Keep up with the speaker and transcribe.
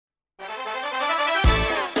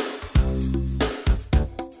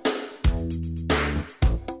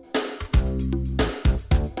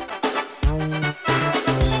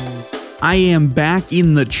I am back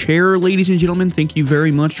in the chair, ladies and gentlemen. Thank you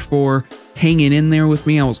very much for hanging in there with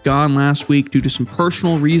me. I was gone last week due to some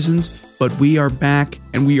personal reasons, but we are back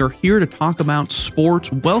and we are here to talk about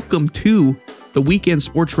sports. Welcome to the Weekend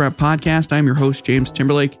Sports Wrap Podcast. I'm your host, James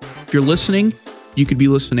Timberlake. If you're listening, you could be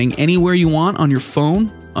listening anywhere you want on your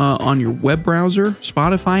phone, on your web browser,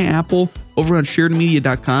 Spotify, Apple, over on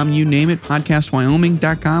sharedmedia.com, you name it,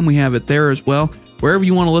 podcastwyoming.com. We have it there as well. Wherever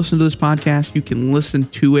you want to listen to this podcast, you can listen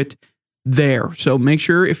to it there. So make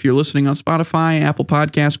sure if you're listening on Spotify, Apple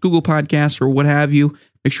Podcasts, Google Podcasts, or what have you,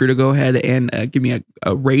 make sure to go ahead and give me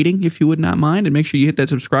a rating if you would not mind, and make sure you hit that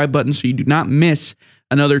subscribe button so you do not miss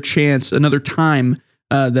another time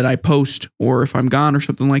that I post, or if I'm gone or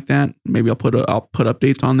something like that. Maybe I'll put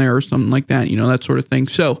updates on there or something like that, that sort of thing.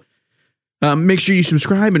 So make sure you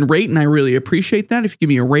subscribe and rate, and I really appreciate that. If you give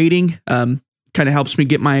me a rating, kind of helps me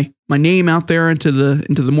get my name out there into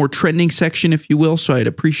the more trending section, if you will. So I'd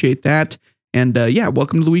appreciate that. And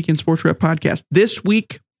welcome to the Weekend Sports Wrap Podcast. This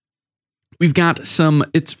week we've got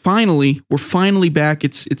we're finally back.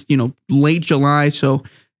 It's late July, so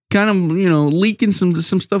kind of leaking some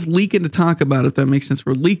stuff to talk about, if that makes sense.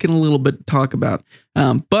 We're leaking a little bit to talk about.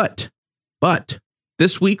 But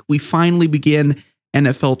this week we finally begin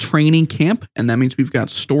NFL training camp, and that means we've got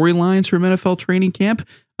storylines from NFL training camp.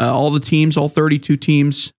 All the teams, all 32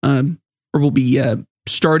 teams, will be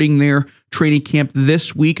starting their training camp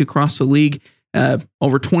this week across the league.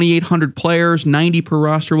 Over 2,800 players, 90 per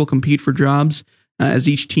roster will compete for jobs as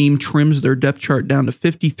each team trims their depth chart down to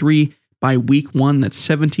 53 by week one. That's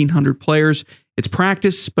 1,700 players. It's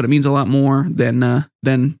practice, but it means a lot more than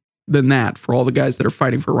that for all the guys that are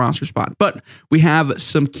fighting for a roster spot. But we have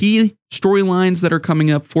some key storylines that are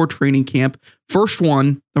coming up for training camp. First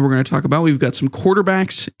one that we're going to talk about, we've got some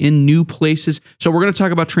quarterbacks in new places. So we're going to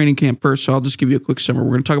talk about training camp first. So I'll just give you a quick summary.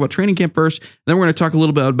 We're going to talk about training camp first, then we're going to talk a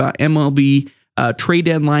little bit about MLB trade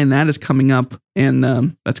deadline. That is coming up, and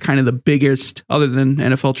that's kind of the biggest, other than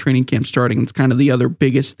NFL training camp starting, it's kind of the other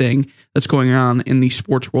biggest thing that's going on in the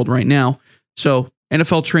sports world right now. So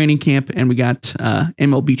NFL training camp, and we got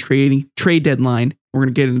MLB trade deadline. We're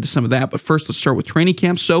going to get into some of that, but first let's start with training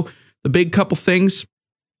camp. So the big couple things,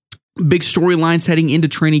 big storylines heading into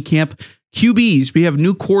training camp. QBs, we have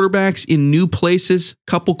new quarterbacks in new places.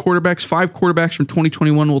 Couple quarterbacks, 5 quarterbacks from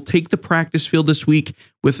 2021 will take the practice field this week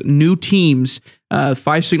with new teams. The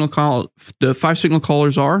 5 signal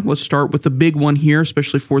callers are, let's start with the big one here,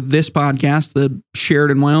 especially for this podcast, the Shared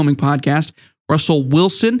in Wyoming podcast. Russell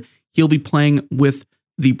Wilson, he'll be playing with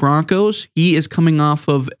the Broncos. He is coming off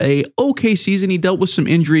of a okay season. He dealt with some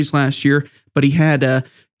injuries last year, but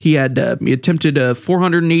he attempted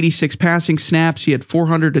 486 passing snaps. He had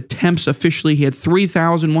 400 attempts officially. He had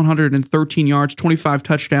 3,113 yards, 25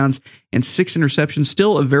 touchdowns, and 6 interceptions.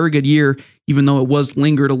 Still a very good year, even though it was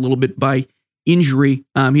lingered a little bit by injury.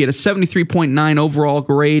 He had a 73.9 overall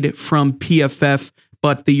grade from PFF,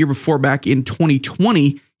 but the year before, back in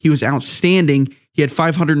 2020, he was outstanding. He had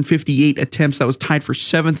 558 attempts. That was tied for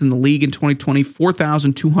 7th in the league in 2020,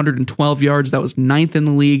 4,212 yards. That was 9th in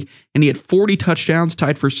the league. And he had 40 touchdowns,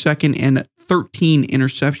 tied for 2nd, and 13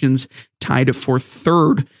 interceptions, tied for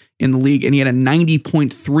 3rd in the league. And he had a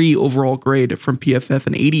 90.3 overall grade from PFF,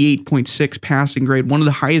 an 88.6 passing grade, one of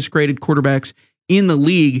the highest graded quarterbacks in the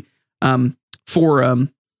league from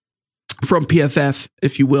PFF,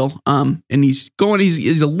 if you will. And he's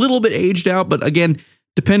a little bit aged out, but again,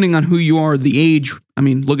 depending on who you are, the age, I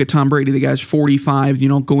mean, look at Tom Brady. The guy's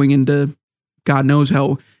 45, going into God knows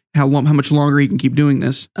how much longer he can keep doing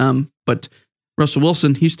this. But Russell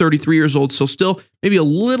Wilson, he's 33 years old, so still maybe a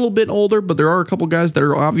little bit older, but there are a couple guys that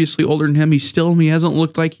are obviously older than him. He hasn't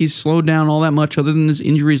looked like he's slowed down all that much other than his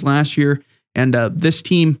injuries last year. And this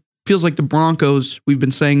team feels like the Broncos, we've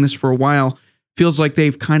been saying this for a while, feels like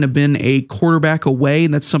they've kind of been a quarterback away,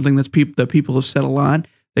 and that's something that people have said a lot.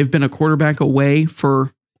 They've been a quarterback away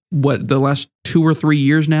for the last 2 or 3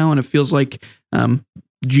 years now, and it feels like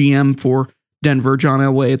GM for Denver, John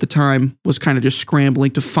Elway at the time, was kind of just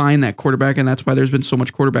scrambling to find that quarterback, and that's why there's been so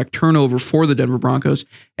much quarterback turnover for the Denver Broncos.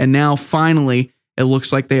 And now finally, it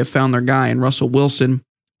looks like they have found their guy in Russell Wilson.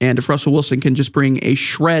 And if Russell Wilson can just bring a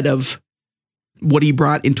shred of what he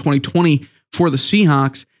brought in 2020 for the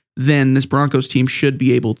Seahawks, then this Broncos team should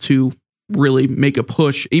be able to really make a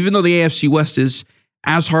push, even though the AFC West is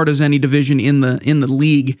as hard as any division in the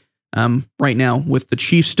league right now, with the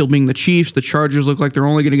Chiefs still being the Chiefs. The Chargers look like they're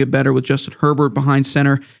only going to get better with Justin Herbert behind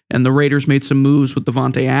center, and the Raiders made some moves with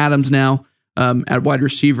Devontae Adams now at wide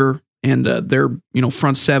receiver, and their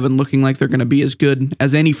front seven looking like they're going to be as good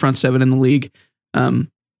as any front seven in the league.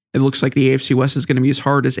 it looks like the AFC West is going to be as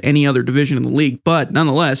hard as any other division in the league. But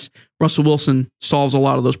nonetheless, Russell Wilson solves a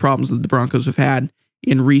lot of those problems that the Broncos have had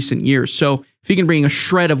in recent years. So if he can bring a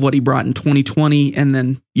shred of what he brought in 2020 and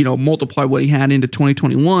then, multiply what he had into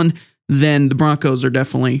 2021, then the Broncos are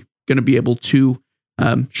definitely going to be able to,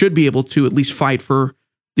 should be able to at least fight for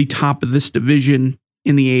the top of this division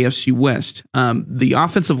in the AFC West. The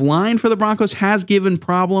offensive line for the Broncos has given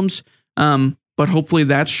problems, but hopefully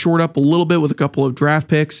that's shored up a little bit with a couple of draft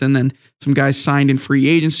picks and then some guys signed in free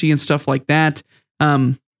agency and stuff like that.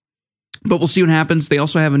 But we'll see what happens. They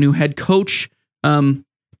also have a new head coach,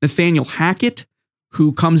 Nathaniel Hackett,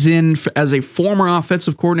 who comes in as a former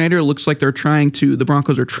offensive coordinator. It looks like the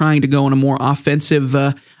Broncos are trying to go in a more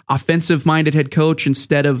offensive-minded head coach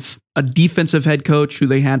instead of a defensive head coach who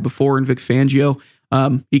they had before in Vic Fangio.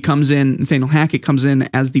 Nathaniel Hackett comes in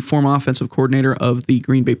as the former offensive coordinator of the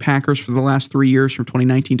Green Bay Packers for the last 3 years, from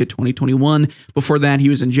 2019 to 2021. Before that, he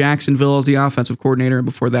was in Jacksonville as the offensive coordinator, and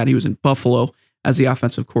before that, he was in Buffalo as the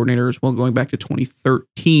offensive coordinator as well, going back to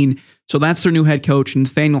 2013. So that's their new head coach,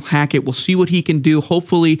 Nathaniel Hackett. We'll see what he can do.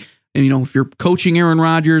 Hopefully, if you're coaching Aaron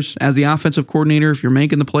Rodgers as the offensive coordinator, if you're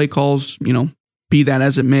making the play calls, be that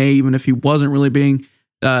as it may, even if he wasn't really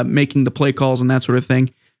making the play calls and that sort of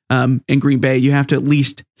thing, in Green Bay, you have to at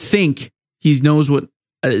least think he knows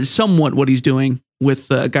somewhat what he's doing with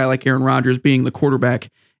a guy like Aaron Rodgers being the quarterback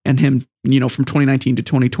and him, from 2019 to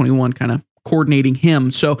 2021, kind of coordinating him.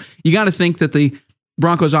 So you got to think that the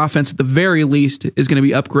Broncos offense at the very least is going to be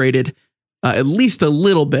upgraded at least a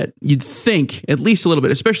little bit. You'd think at least a little bit,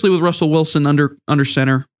 especially with Russell Wilson under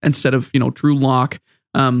center instead of, Drew Lock,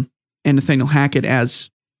 and Nathaniel Hackett as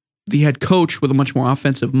the head coach with a much more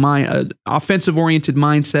offensive oriented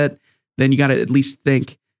mindset. Then you got to at least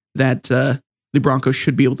think that the Broncos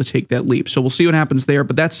should be able to take that leap. So we'll see what happens there.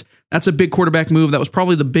 But that's a big quarterback move. That was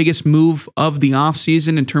probably the biggest move of the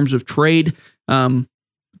offseason in terms of trade.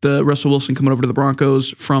 The Russell Wilson coming over to the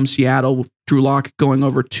Broncos from Seattle, Drew Lock going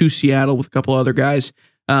over to Seattle with a couple other guys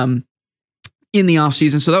in the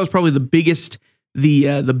offseason. So that was probably the biggest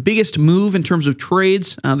move in terms of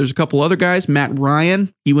trades. There's a couple other guys. Matt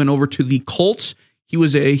Ryan, he went over to the Colts. He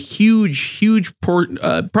was a huge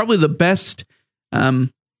probably the best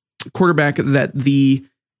quarterback that the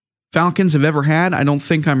Falcons have ever had. I don't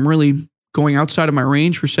think I'm really going outside of my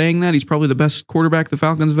range for saying that. He's probably the best quarterback the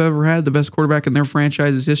Falcons have ever had, the best quarterback in their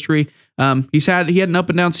franchise's history. He had an up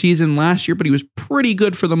and down season last year, but he was pretty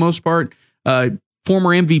good for the most part.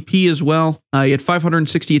 Former MVP as well. He had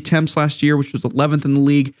 560 attempts last year, which was 11th in the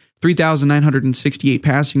league, 3,968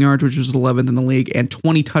 passing yards, which was 11th in the league, and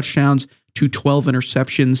 20 touchdowns to 12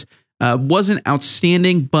 interceptions. Wasn't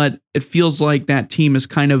outstanding, but it feels like that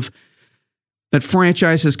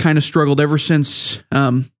franchise has kind of struggled ever since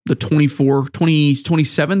the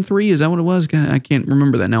 27-3. Is that what it was? I can't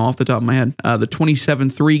remember that now off the top of my head. The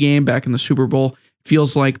 27-3 game back in the Super Bowl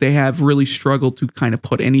feels like they have really struggled to kind of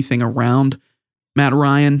put anything around Matt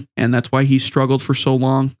Ryan, and that's why he struggled for so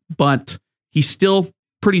long. But he's still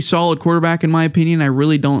pretty solid quarterback, in my opinion.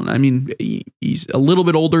 He's a little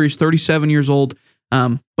bit older. He's 37 years old.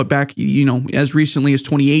 But back, as recently as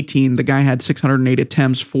 2018, the guy had 608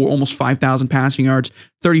 attempts for almost 5,000 passing yards,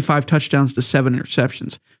 35 touchdowns to 7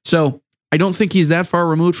 interceptions. So I don't think he's that far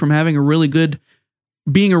removed from being a really good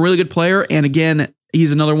player. And again,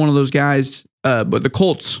 he's another one of those guys. But the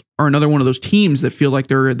Colts are another one of those teams that feel like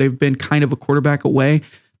they've been kind of a quarterback away.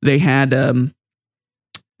 They had, when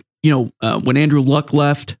Andrew Luck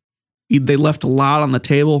left, they left a lot on the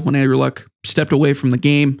table. When Andrew Luck stepped away from the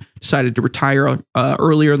game, decided to retire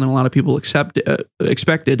earlier than a lot of people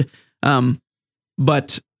expected.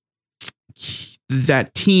 But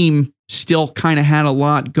that team still kind of had a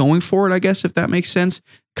lot going for it, I guess, if that makes sense.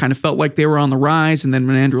 Kind of felt like they were on the rise, and then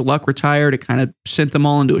when Andrew Luck retired, it kind of sent them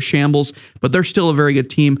all into a shambles. But they're still a very good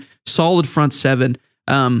team, solid front seven.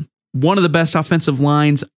 One of the best offensive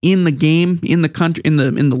lines in the game, in the country, in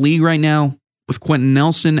the league right now, with Quentin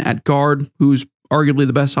Nelson at guard, who's arguably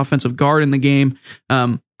the best offensive guard in the game.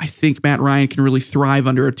 I think Matt Ryan can really thrive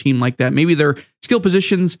under a team like that. Maybe their skill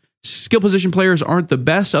position players aren't the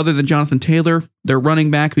best, other than Jonathan Taylor, their running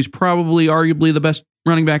back, who's probably arguably the best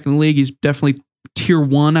running back in the league. He's definitely tier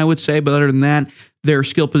 1, I would say. But other than that, their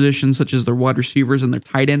skill positions, such as their wide receivers and their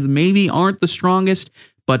tight ends, maybe aren't the strongest.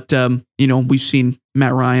 But we've seen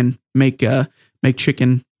Matt Ryan make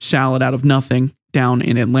chicken salad out of nothing down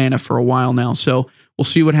in Atlanta for a while now. So we'll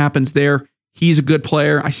see what happens there. He's a good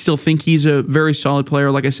player. I still think he's a very solid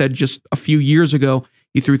player. Like I said, just a few years ago,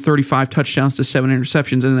 he threw 35 touchdowns to 7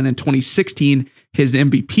 interceptions. And then in 2016, his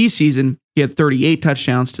MVP season, he had 38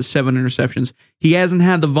 touchdowns to 7 interceptions. He hasn't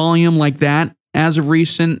had the volume like that as of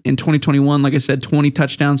recent. In 2021, like I said, 20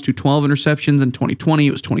 touchdowns to 12 interceptions. In 2020,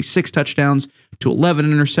 it was 26 touchdowns to 11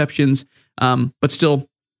 interceptions. But still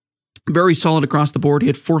very solid across the board. He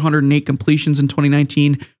had 408 completions in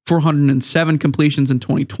 2019, 407 completions in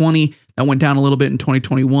 2020. That went down a little bit in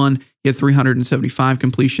 2021. He had 375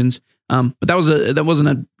 completions. But that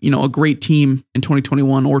wasn't a great team in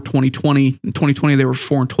 2021 or 2020. In 2020 they were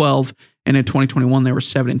 4-12, and in 2021 they were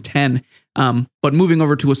 7-10. But moving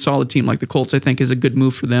over to a solid team like the Colts, I think, is a good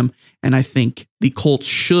move for them, and I think the Colts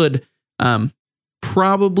should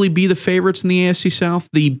probably be the favorites in the AFC South.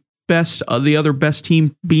 The other best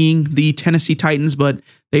team being the Tennessee Titans, but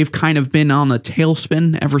they've kind of been on a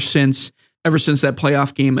tailspin ever since that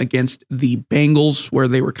playoff game against the Bengals, where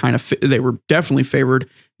they were definitely favored,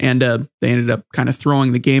 and they ended up kind of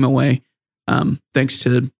throwing the game away thanks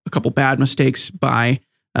to a couple bad mistakes by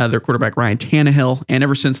their quarterback Ryan Tannehill. And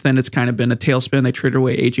ever since then, it's kind of been a tailspin. They traded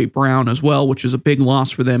away A.J. Brown as well, which is a big loss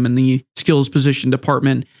for them in the skills position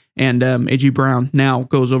department. And A.J. Brown now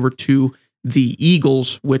goes over to the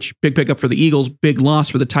Eagles, which big pickup for the Eagles, big loss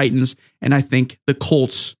for the Titans. And I think the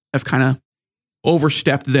Colts have kind of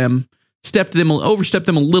overstepped them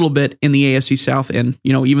a little bit in the AFC South. And,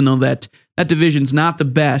 even though that division's not the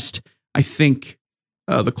best, I think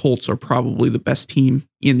the Colts are probably the best team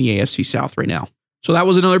in the AFC South right now. So that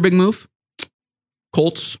was another big move.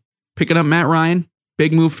 Colts picking up Matt Ryan,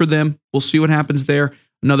 big move for them. We'll see what happens there.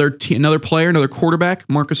 Another player, another quarterback,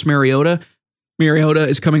 Marcus Mariota. Mariota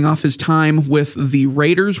is coming off his time with the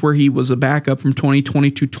Raiders, where he was a backup from 2020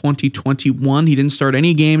 to 2021. He didn't start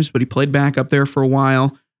any games, but he played backup there for a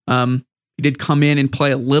while. He did come in and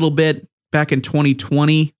play a little bit back in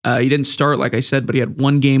 2020. He didn't start, like I said, but he had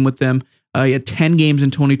one game with them. He had 10 games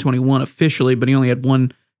in 2021 officially, but he only had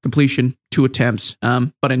one completion, 2 attempts.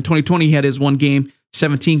 But in 2020, he had his one game,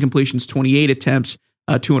 17 completions, 28 attempts,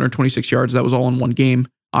 226 yards. That was all in one game,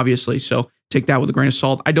 obviously. So take that with a grain of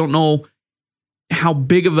salt. I don't know how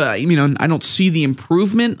big of I don't see the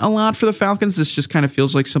improvement a lot for the Falcons. This just kind of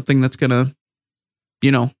feels like something that's going to,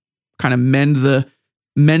 kind of mend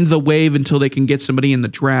the wave until they can get somebody in the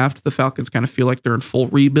draft. The Falcons kind of feel like they're in full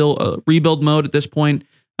rebuild mode at this point.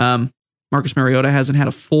 Marcus Mariota hasn't had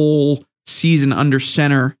a full season under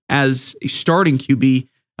center as a starting QB,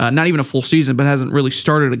 not even a full season, but hasn't really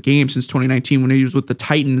started a game since 2019 when he was with the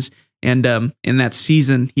Titans. And in that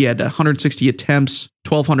season, he had 160 attempts,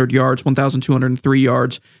 1,200 yards, 1,203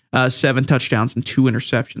 yards, 7 touchdowns, and 2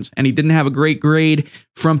 interceptions. And he didn't have a great grade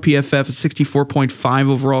from PFF, a 64.5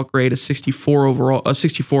 overall grade, a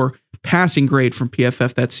 64 passing grade from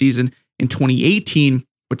PFF that season. In 2018,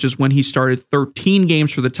 which is when he started 13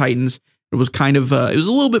 games for the Titans, it was kind of it was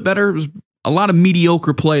a little bit better. It was a lot of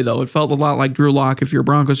mediocre play, though. It felt a lot like Drew Lock. If you're a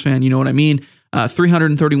Broncos fan, you know what I mean.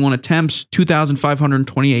 331 attempts,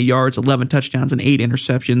 2,528 yards, 11 touchdowns, and 8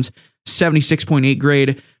 interceptions. 76.8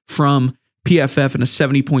 grade from PFF and a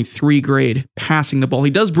 70.3 grade passing the ball. He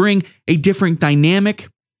does bring a different dynamic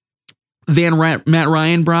than Matt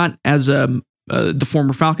Ryan brought as the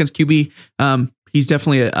former Falcons QB. He's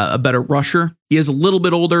definitely a better rusher. He is a little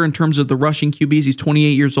bit older in terms of the rushing QBs. He's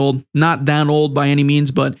 28 years old. Not that old by any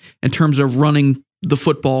means, but in terms of running the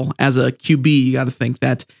football as a QB, you got to think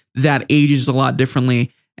that ages a lot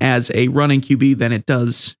differently as a running QB than it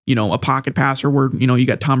does, a pocket passer where, you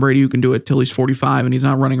got Tom Brady who can do it till he's 45 and he's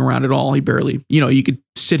not running around at all. He barely, you could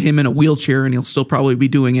sit him in a wheelchair and he'll still probably be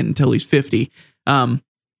doing it until he's 50.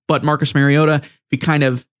 But Marcus Mariota, if he kind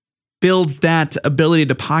of builds that ability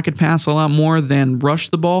to pocket pass a lot more than rush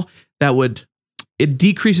the ball, it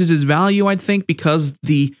decreases his value, I'd think, because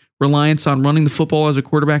the reliance on running the football as a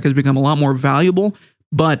quarterback has become a lot more valuable,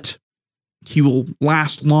 but he will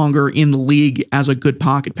last longer in the league as a good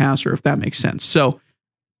pocket passer, if that makes sense. So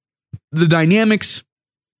the dynamics,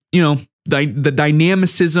 the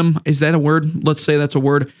dynamicism, is that a word? Let's say that's a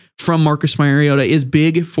word, from Marcus Mariota is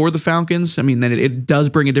big for the Falcons. I mean, that it does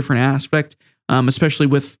bring a different aspect, especially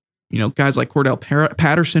with, guys like Cordell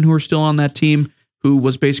Patterson who are still on that team, who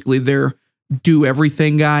was basically their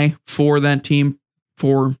do-everything guy for that team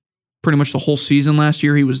for pretty much the whole season last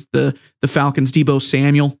year. He was the Falcons' Deebo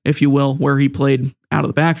Samuel, if you will, where he played out of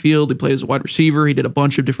the backfield. He played as a wide receiver. He did a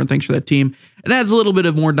bunch of different things for that team. It adds a little bit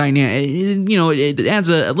of more dynamic. It adds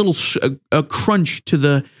a little a crunch to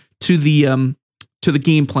the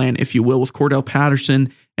game plan, if you will, with Cordell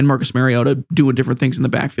Patterson and Marcus Mariota doing different things in the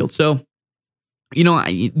backfield. So,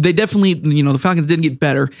 they definitely, the Falcons didn't get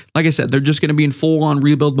better. Like I said, they're just going to be in full-on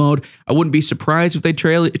rebuild mode. I wouldn't be surprised if they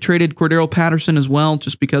traded Cordell Patterson as well,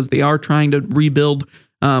 just because they are trying to rebuild.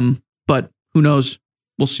 But who knows?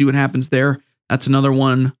 We'll see what happens there. That's another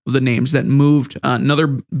one of the names that moved. Another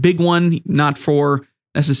big one, not for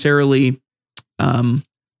necessarily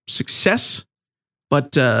success,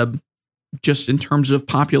 but just in terms of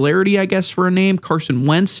popularity, I guess, for a name, Carson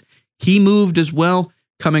Wentz, he moved as well,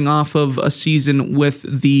 coming off of a season with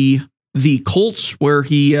the Colts where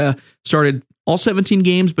he started all 17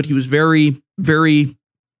 games, but he was very, very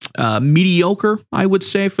mediocre, I would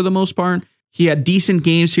say, for the most part. He had decent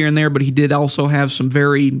games here and there, but he did also have some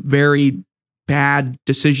very, very bad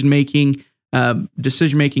decision-making down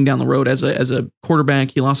the road as a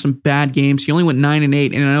quarterback. He lost some bad games. He only went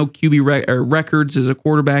 9-8, and I know QB records as a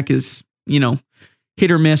quarterback is,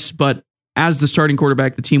 hit or miss, but as the starting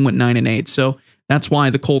quarterback, the team went 9-8. So that's why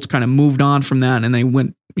the Colts kind of moved on from that, and they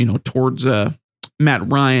went, towards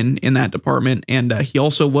Matt Ryan in that department. And he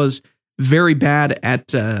also was very bad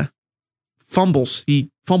at fumbles.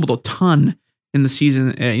 He fumbled a ton in the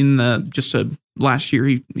season. Last year,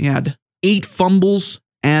 he had 8 fumbles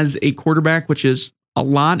as a quarterback, which is a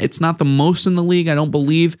lot. It's not the most in the league, I don't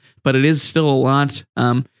believe, but it is still a lot.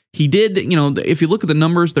 He did, if you look at the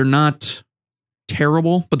numbers, they're not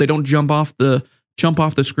terrible, but they don't jump off the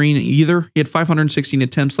screen either. He had 516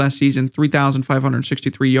 attempts last season,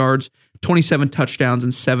 3,563 yards, 27 touchdowns,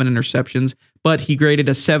 and 7 interceptions, but he graded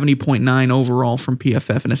a 70.9 overall from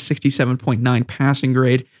PFF and a 67.9 passing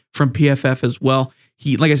grade from PFF as well.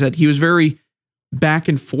 Like I said, he was very back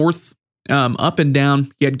and forth, up and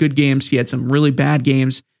down. He had good games. He had some really bad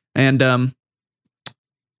games, and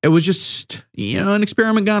it was just an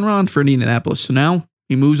experiment gone wrong for Indianapolis. So now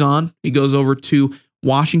he moves on. He goes over to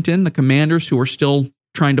Washington, the Commanders, who are still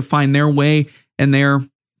trying to find their way and their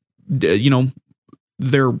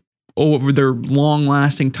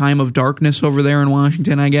long-lasting time of darkness over there in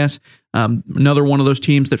Washington, I guess. Another one of those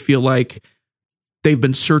teams that feel like they've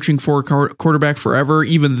been searching for a quarterback forever,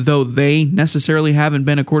 even though they necessarily haven't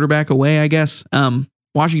been a quarterback away, I guess.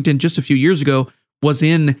 Washington, just a few years ago, was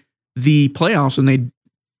in the playoffs, and they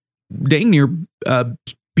dang near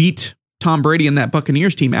beat Tom Brady and that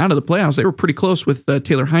Buccaneers team out of the playoffs. They were pretty close with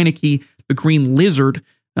Taylor Heineke, the Green Lizard,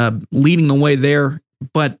 leading the way there,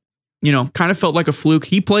 but kind of felt like a fluke.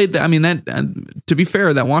 He played to be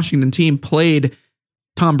fair, that Washington team played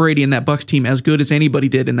Tom Brady and that Bucs team as good as anybody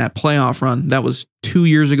did in that playoff run. That was 2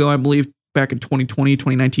 years ago, I believe, back in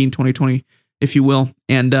 2020, if you will.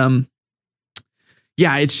 And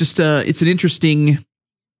it's just it's an interesting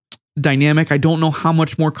dynamic. I don't know how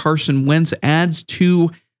much more Carson Wentz adds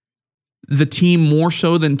to the team more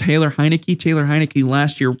so than Taylor Heineke. Taylor Heineke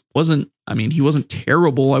last year he wasn't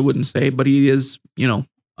terrible, I wouldn't say, but he is,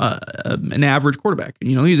 an average quarterback.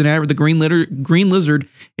 He's an average. The Green Lizard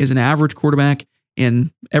is an average quarterback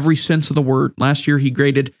in every sense of the word. Last year, he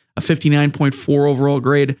graded a 59.4 overall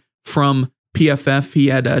grade from PFF. He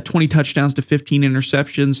had 20 touchdowns to 15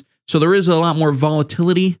 interceptions. So there is a lot more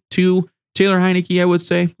volatility to Taylor Heineke, I would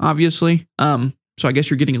say, obviously. So I guess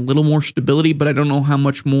you're getting a little more stability, but I don't know how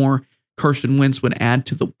much more Carson Wentz would add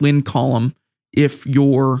to the win column if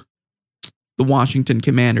you're the Washington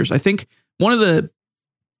Commanders. I think one of the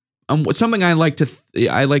something I like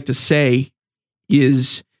to say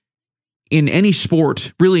is in any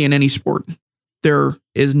sport, there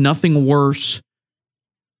is nothing worse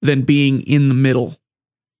than being in the middle,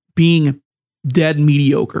 being dead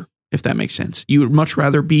mediocre, if that makes sense. You would much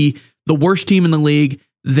rather be the worst team in the league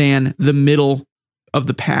than the middle of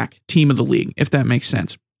the pack team of the league, if that makes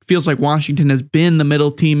sense. Feels like Washington has been the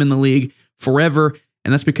middle team in the league forever,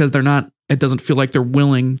 and that's because it doesn't feel like they're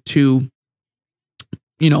willing to,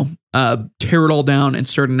 tear it all down and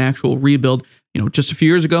start an actual rebuild. Just a few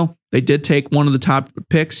years ago, they did take one of the top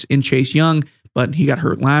picks in Chase Young, but he got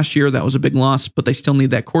hurt last year. That was a big loss, but they still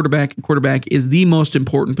need that quarterback, and quarterback is the most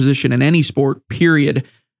important position in any sport, period.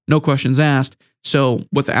 No questions asked. So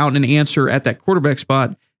without an answer at that quarterback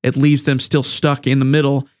spot, it leaves them still stuck in the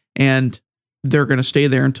middle, and they're going to stay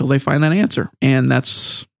there until they find that answer. And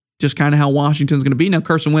that's just kind of how Washington's going to be. Now,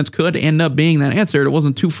 Carson Wentz could end up being that answer. It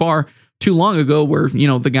wasn't too long ago where,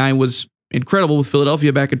 the guy was incredible with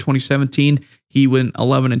Philadelphia back in 2017. He went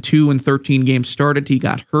 11-2 in 13 games started. He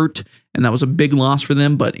got hurt, and that was a big loss for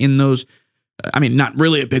them. But in those, not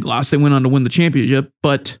really a big loss. They went on to win the championship,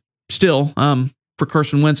 but still, for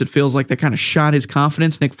Carson Wentz, it feels like they kind of shot his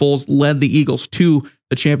confidence. Nick Foles led the Eagles to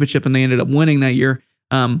the championship, and they ended up winning that year.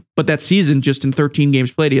 But that season, just in 13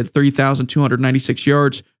 games played, he had 30,296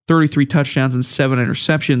 yards, 33 touchdowns, and 7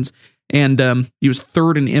 interceptions. And he was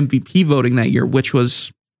third in MVP voting that year, which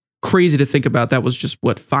was crazy to think about. That was just,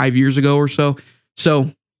 5 years ago or so.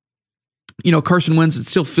 So, Carson Wentz, it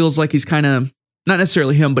still feels like he's kind of, not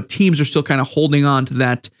necessarily him, but teams are still kind of holding on to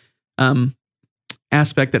that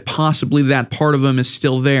aspect that possibly that part of him is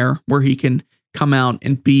still there where he can come out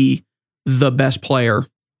and be the best player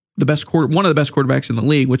one of the best quarterbacks in the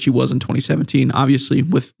league, which he was in 2017, obviously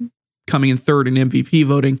with coming in third in MVP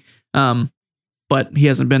voting. But he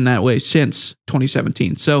hasn't been that way since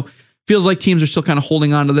 2017. So feels like teams are still kind of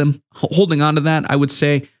holding on to that. I would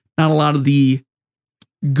say not a lot of the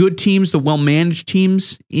good teams, the well-managed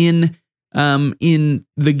teams in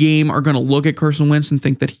the game are going to look at Carson Wentz and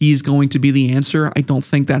think that he's going to be the answer. I don't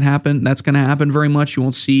think that's going to happen very much. You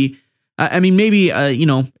won't see, maybe,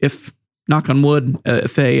 if, knock on wood,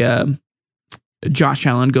 if Josh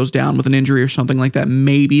Allen goes down with an injury or something like that,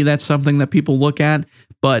 maybe that's something that people look at,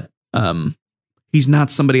 but he's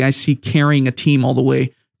not somebody I see carrying a team all the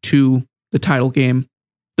way to the title game,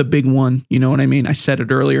 the big one, you know what I mean? I said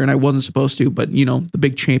it earlier and I wasn't supposed to, but the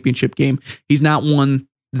big championship game. He's not one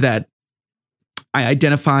that I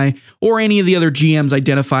identify, or any of the other GMs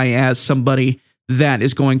identify, as somebody that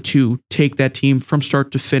is going to take that team from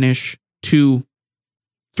start to finish through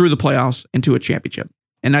the playoffs into a championship.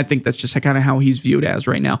 And I think that's just kind of how he's viewed as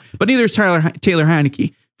right now. But neither is Taylor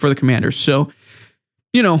Heineke for the Commanders. So,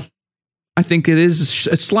 I think it is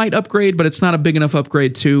a slight upgrade, but it's not a big enough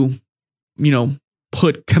upgrade to,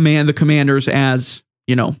 put the Commanders as,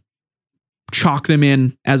 chalk them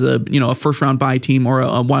in as a first round bye team or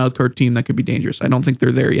a wild card team that could be dangerous. I don't think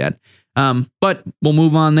they're there yet. But we'll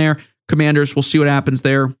move on there. Commanders, we'll see what happens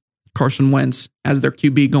there. Carson Wentz as their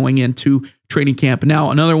QB going into training camp.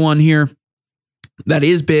 Now, another one here that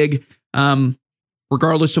is big,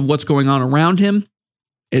 regardless of what's going on around him,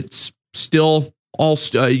 it's still all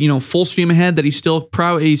full steam ahead that he's still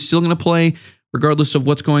going to play regardless of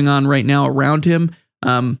what's going on right now around him.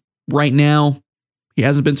 Right now, he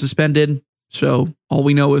hasn't been suspended, so all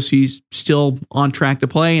we know is he's still on track to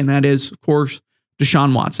play, and that is, of course,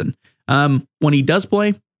 Deshaun Watson. When he does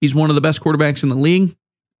play, he's one of the best quarterbacks in the league,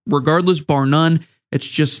 regardless, bar none. It's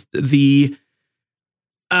just the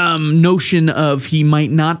notion of he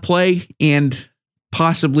might not play and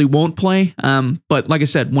possibly won't play. But like I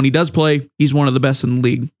said, when he does play, he's one of the best in the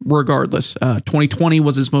league, regardless. 2020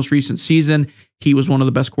 was his most recent season. He was one of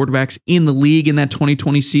the best quarterbacks in the league in that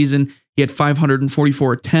 2020 season. He had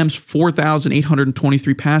 544 attempts,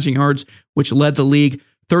 4,823 passing yards, which led the league.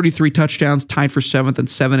 33 touchdowns, tied for 7th, and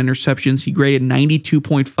 7 interceptions. He graded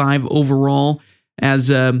 92.5 overall as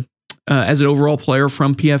an overall player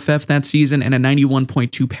from PFF that season, and a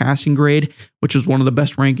 91.2 passing grade, which was one of the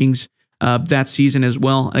best rankings that season as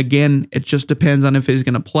well. Again, it just depends on if he's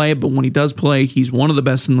going to play, but when he does play, he's one of the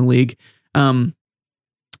best in the league. And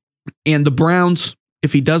the Browns,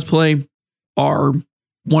 if he does play, are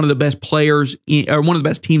one of the best players, or one of the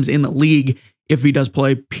best teams in the league if he does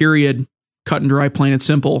play, period. Cut and dry, plain and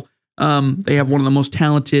simple. They have one of the most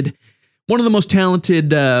talented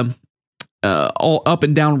all up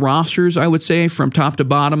and down rosters, I would say, from top to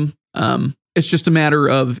bottom. It's just a matter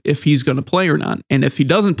of if he's going to play or not. And if he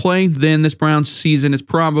doesn't play, then this Browns season is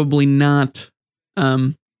probably not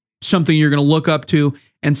something you're going to look up to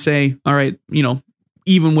and say, all right,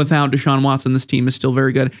 even without Deshaun Watson, this team is still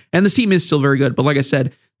very good. And the team is still very good. But like I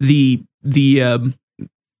said, the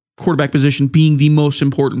quarterback position being the most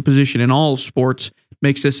important position in all sports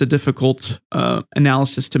makes this a difficult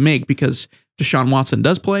analysis to make, because Deshaun Watson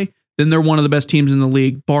does play, then they're one of the best teams in the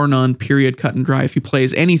league, bar none, period, cut and dry. If he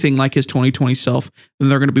plays anything like his 2020 self, then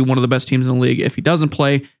they're going to be one of the best teams in the league. If he doesn't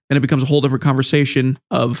play, then it becomes a whole different conversation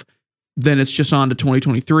then it's just on to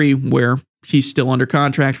 2023, where he's still under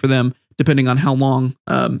contract for them, depending on how long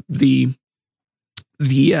the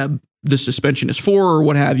suspension is for or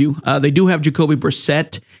what have you. They do have Jacoby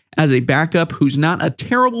Brissett as a backup, who's not a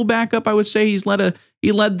terrible backup, I would say. He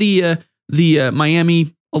led the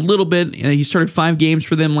Miami a little bit. He started 5 games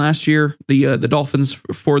for them last year. The Dolphins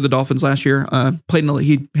last year.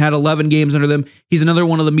 He had 11 games under them. He's another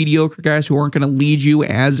one of the mediocre guys who aren't going to lead you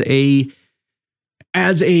as a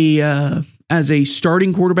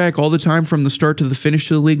starting quarterback all the time from the start to the finish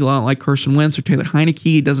of the league, a lot like Carson Wentz or Taylor Heineke.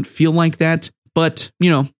 He doesn't feel like that, but he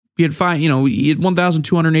had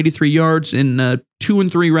 1,283 yards in a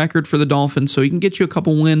 2-3 record for the Dolphins, so he can get you a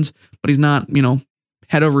couple wins, but he's not,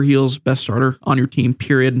 head over heels best starter on your team,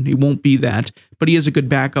 period. He won't be that, but he is a good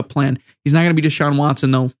backup plan. He's not going to be Deshaun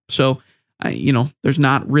Watson, though, so, there's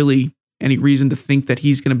not really any reason to think that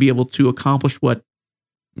he's going to be able to accomplish what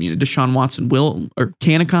Deshaun Watson will or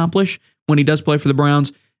can accomplish when he does play for the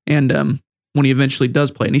Browns, and when he eventually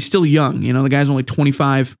does play. And he's still young. The guy's only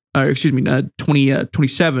 26,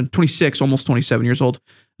 almost 27 years old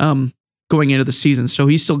going into the season. So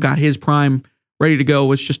he's still got his prime ready to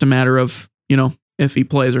go. It's just a matter of, if he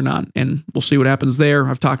plays or not. And we'll see what happens there.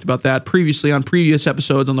 I've talked about that previously on previous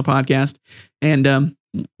episodes on the podcast. And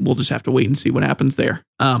we'll just have to wait and see what happens there.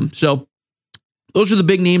 So those are the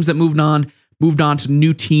big names that moved on. moved on to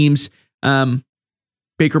new teams.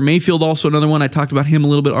 Baker Mayfield, also another one. I talked about him a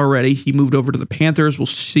little bit already. He moved over to the Panthers. We'll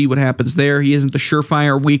see what happens there. He isn't the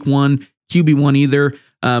surefire week 1 QB1 either.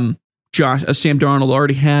 Sam Darnold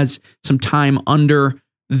already has some time under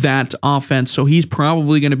that offense, so he's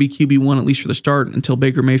probably going to be QB1 at least for the start until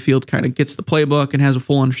Baker Mayfield kind of gets the playbook and has a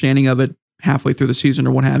full understanding of it halfway through the season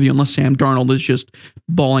or what have you, unless Sam Darnold is just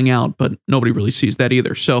balling out, but nobody really sees that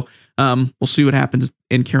either. So we'll see what happens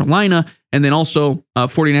in Carolina. And then also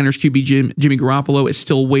 49ers QB Jimmy Garoppolo is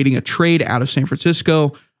still waiting a trade out of San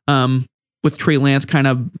Francisco with Trey Lance kind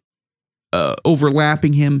of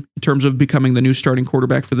overlapping him in terms of becoming the new starting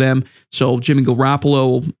quarterback for them. So Jimmy Garoppolo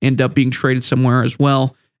will end up being traded somewhere as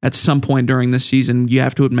well at some point during this season, you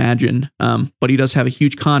have to imagine. But he does have a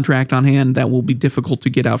huge contract on hand that will be difficult to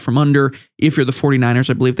get out from under. If you're the 49ers,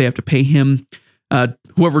 I believe they have to pay him.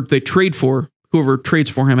 Whoever trades for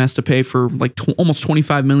him has to pay for like almost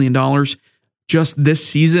 $25 million just this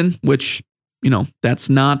season, which, that's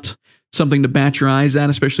not something to bat your eyes at,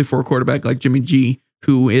 especially for a quarterback like Jimmy G,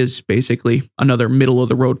 who is basically another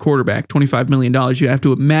middle-of-the-road quarterback. $25 million, you have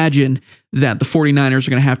to imagine that the 49ers are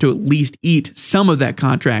going to have to at least eat some of that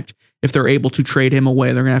contract. If they're able to trade him away,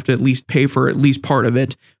 they're going to have to at least pay for at least part of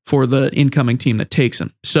it for the incoming team that takes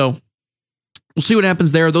him. So we'll see what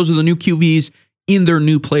happens there. Those are the new QBs in their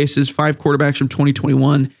new places, 5 quarterbacks from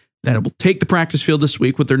 2021 that will take the practice field this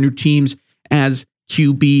week with their new teams as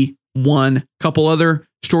QB1. Couple other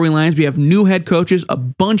storylines. We have new head coaches, a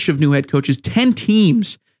bunch of new head coaches, 10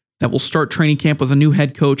 teams that will start training camp with a new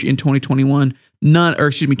head coach in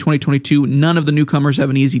 2022. None of the newcomers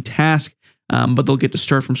have an easy task, but they'll get to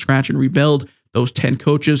start from scratch and rebuild. Those 10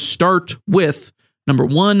 coaches start with number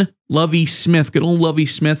 1, Lovie Smith. Good old Lovie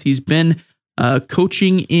Smith. He's been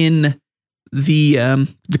coaching in the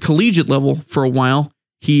collegiate level for a while.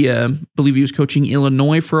 Believe he was coaching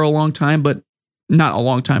Illinois for a long time, but not a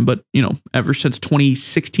long time, but, ever since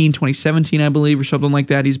 2016, 2017, I believe, or something like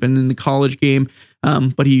that. He's been in the college game,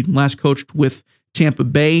 but he last coached with Tampa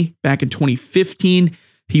Bay back in 2015.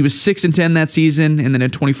 He was 6-10 that season, and then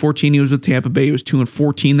in 2014, he was with Tampa Bay. He was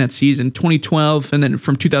 2-14 that season. 2012, and then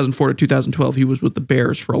from 2004 to 2012, he was with the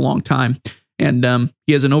Bears for a long time. And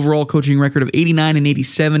he has an overall coaching record of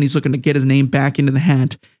 89-87. He's looking to get his name back into the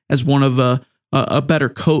hat as one of the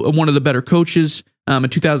better coaches. In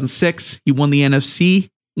 2006, he won the NFC,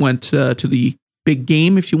 went to the big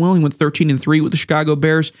game, if you will. He went 13-3 with the Chicago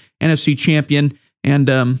Bears, NFC champion, and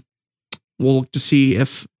we'll look to see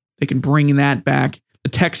if they can bring that back. The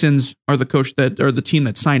Texans are the team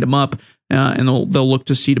that signed him up, and they'll look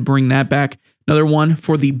to see to bring that back. Another one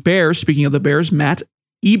for the Bears. Speaking of the Bears, Matt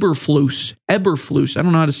Eberflus. I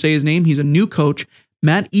don't know how to say his name. He's a new coach,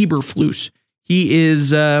 Matt Eberflus. He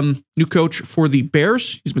is new coach for the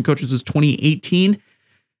Bears. He's been coaching since 2018.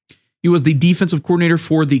 He was the defensive coordinator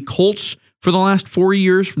for the Colts for the last 4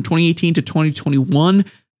 years, from 2018 to 2021.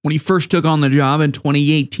 When he first took on the job in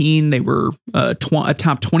 2018, they were a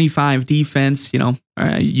top 25 defense.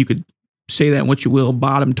 You could say that what you will,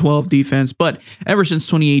 bottom 12 defense. But ever since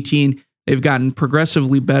 2018, they've gotten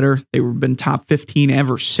progressively better. They've been top 15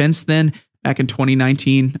 ever since then. Back in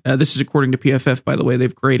 2019, this is according to PFF, by the way,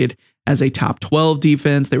 they've graded as a top 12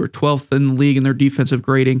 defense. They were 12th in the league in their defensive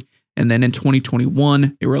grading. And then in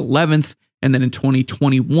 2021, they were 11th. And then in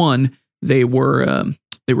 2021, they were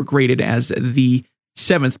graded as the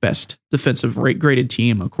 7th best defensive graded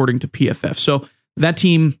team, according to PFF. So that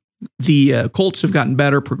team, the Colts, have gotten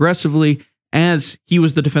better progressively as he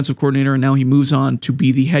was the defensive coordinator, and now he moves on to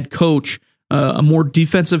be the head coach, a more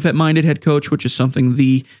defensive-minded head coach, which is something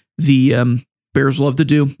the Bears love to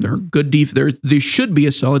do. They're good. They should be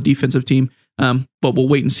a solid defensive team, but we'll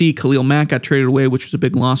wait and see. Khalil Mack got traded away, which was a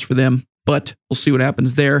big loss for them, but we'll see what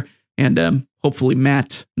happens there. And hopefully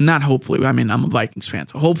not hopefully, I mean, I'm a Vikings fan,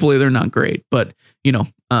 so hopefully they're not great, but,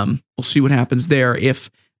 we'll see what happens there. If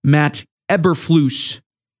Matt Eberflus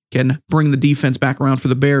can bring the defense back around for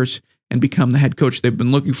the Bears and become the head coach they've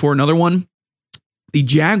been looking for. Another one, the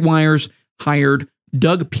Jaguars hired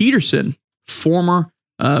Doug Peterson, former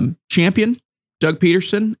champion Doug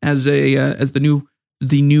Peterson, as the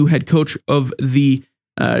new head coach of the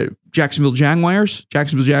Jacksonville Jaguars.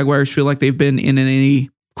 Jacksonville Jaguars feel like they've been in a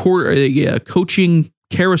coaching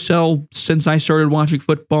carousel since I started watching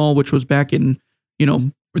football, which was back in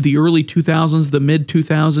the early 2000s, the mid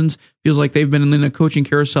 2000s. Feels like they've been in a coaching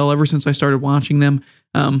carousel ever since I started watching them.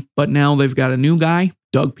 But now they've got a new guy,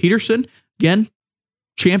 Doug Peterson, again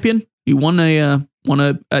champion. He won a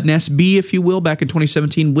an SB, if you will, back in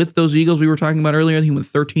 2017 with those Eagles we were talking about earlier. He went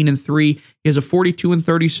 13-3. He has a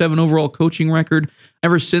 42-37 overall coaching record.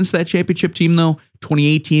 Ever since that championship team, though,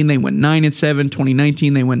 2018 they went 9-7.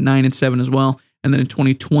 2019 they went 9-7 as well, and then in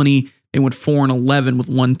 2020 they went 4-11 with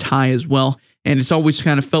one tie as well. And it's always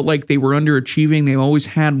kind of felt like they were underachieving. They always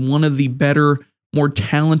had one of the better, more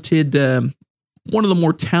talented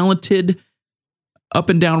up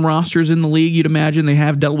and down rosters in the league. You'd imagine they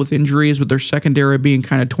have dealt with injuries, with their secondary being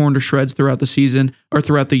kind of torn to shreds throughout the season or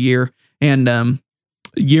throughout the year, and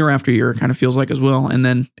year after year it kind of feels like as well. And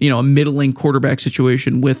then a middling quarterback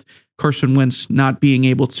situation with Carson Wentz not being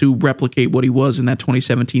able to replicate what he was in that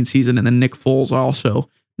 2017 season, and then Nick Foles also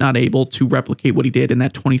not able to replicate what he did in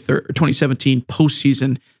that 2017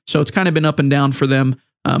 postseason. So it's kind of been up and down for them.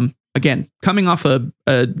 Again, coming off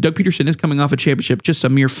Doug Peterson is coming off a championship just a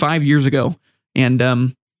mere 5 years ago.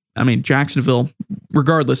 And, Jacksonville,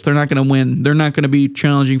 regardless, they're not going to win. They're not going to be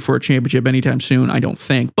challenging for a championship anytime soon, I don't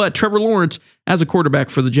think. But Trevor Lawrence, as a quarterback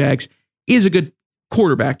for the Jags, is a good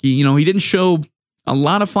quarterback. He didn't show a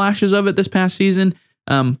lot of flashes of it this past season.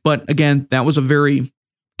 But again, that was a very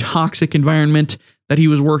toxic environment that he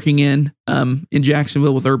was working in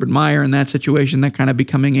Jacksonville with Urban Meyer and that situation, that kind of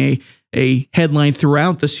becoming a headline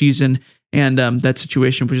throughout the season. And that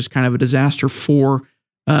situation was just kind of a disaster for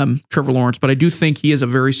Trevor Lawrence. But I do think he is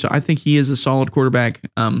a solid quarterback.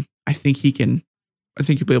 I think he'll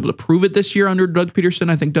be able to prove it this year under Doug Peterson.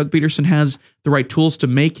 I think Doug Peterson has the right tools to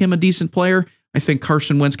make him a decent player. I think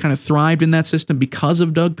Carson Wentz kind of thrived in that system because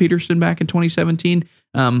of Doug Peterson back in 2017.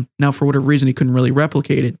 Now, for whatever reason, he couldn't really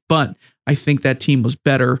replicate it. But I think that team was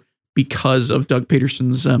better because of Doug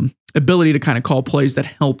Peterson's ability to kind of call plays that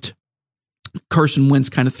helped Carson Wentz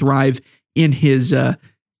kind of thrive in his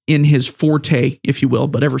forte, if you will.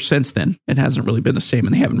 But ever since then, it hasn't really been the same,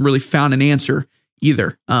 and they haven't really found an answer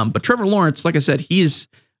either. But Trevor Lawrence, like I said, he is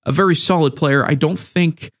a very solid player. I don't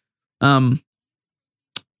think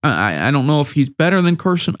I don't know if he's better than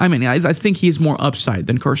Carson. I think he's more upside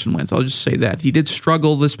than Carson Wentz. I'll just say that. He did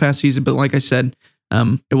struggle this past season, but like I said,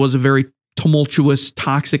 it was a very tumultuous,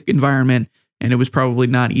 toxic environment, and it was probably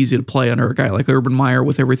not easy to play under a guy like Urban Meyer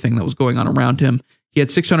with everything that was going on around him. He had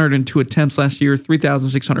 602 attempts last year,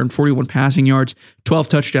 3,641 passing yards, 12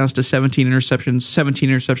 touchdowns to 17 interceptions. 17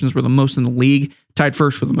 interceptions were the most in the league, tied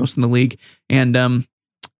first for the most in the league. And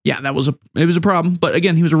it was a problem. But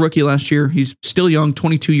again, he was a rookie last year. He's still young,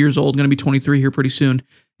 22 years old, going to be 23 here pretty soon.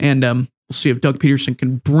 And we'll see if Doug Peterson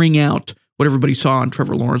can bring out what everybody saw in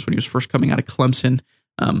Trevor Lawrence when he was first coming out of Clemson.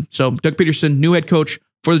 So Doug Peterson, new head coach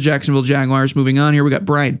for the Jacksonville Jaguars. Moving on here, we got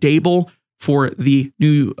Brian Daboll for the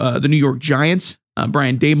New York Giants.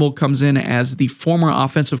 Brian Daboll comes in as the former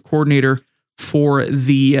offensive coordinator for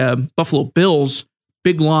the Buffalo Bills.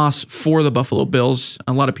 Big loss for the Buffalo Bills.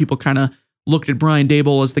 A lot of people kind of looked at Brian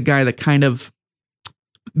Daboll as the guy that kind of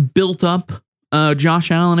built up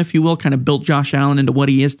Josh Allen, if you will, kind of built Josh Allen into what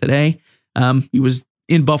he is today. He was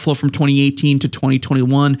in Buffalo from 2018 to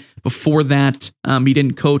 2021. Before that, he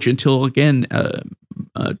didn't coach until, again,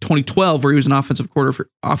 2012, where he was an offensive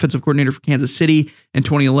coordinator for Kansas City. In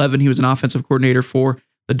 2011, he was an offensive coordinator for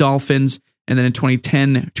the Dolphins. And then in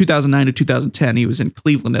 2009 to 2010, he was in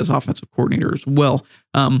Cleveland as offensive coordinator as well.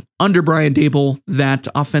 Under Brian Daboll, that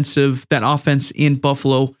offense in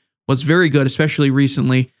Buffalo was very good, especially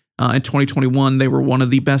recently. In 2021, they were one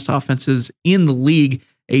of the best offenses in the league,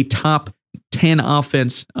 a top 10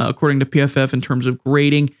 offense, according to PFF, in terms of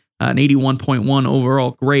grading, an 81.1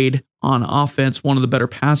 overall grade on offense, one of the better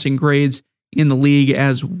passing grades in the league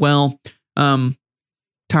as well.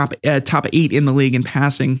 Top 8 in the league in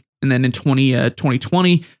passing. And then in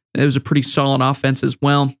 2020, it was a pretty solid offense as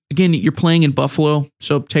well. Again, you're playing in Buffalo,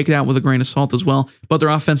 so take that with a grain of salt as well. But their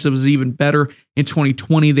offense was even better in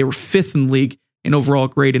 2020. They were 5th in the league in overall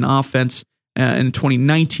grade in offense. In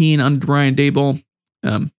 2019, under Brian Daboll,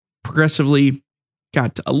 progressively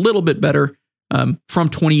got a little bit better from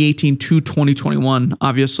 2018 to 2021,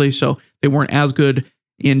 obviously. So they weren't as good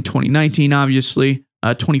in 2019, obviously.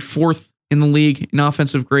 24th in the league in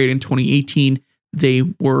offensive grade in 2018. They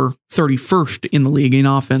were 31st in the league in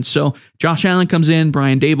offense. So Josh Allen comes in,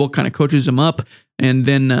 Brian Daboll kind of coaches him up, and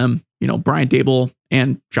then Brian Daboll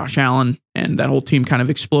and Josh Allen and that whole team kind of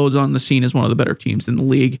explodes on the scene as one of the better teams in the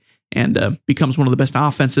league and becomes one of the best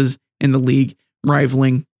offenses in the league,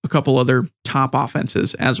 rivaling a couple other top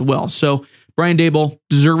offenses as well. So Brian Daboll,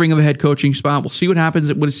 deserving of a head coaching spot. We'll see what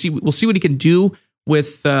happens. We'll see what he can do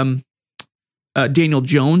with Daniel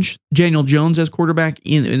Jones as quarterback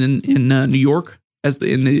in New York with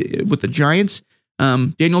the Giants.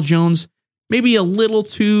 Daniel Jones maybe a little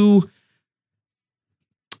too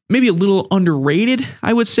maybe a little underrated,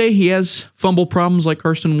 I would say. He has fumble problems like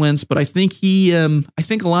Carson Wentz, but I think I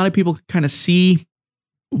think a lot of people kind of see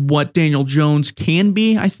what Daniel Jones can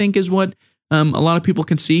be, I think is what a lot of people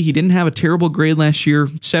can see. He didn't have a terrible grade last year,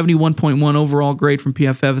 71.1 overall grade from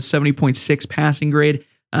PFF, a 70.6 passing grade.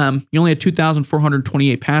 He only had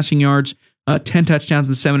 2,428 passing yards, 10 touchdowns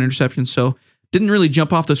and 7 interceptions, so didn't really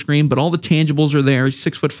jump off the screen, but all the tangibles are there. He's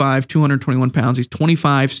 6'5", 221 pounds. He's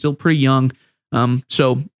 25, still pretty young.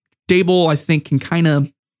 So Dable, I think, can kind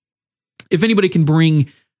of, if anybody can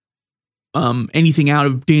bring anything out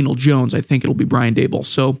of Daniel Jones, I think it'll be Brian Dable.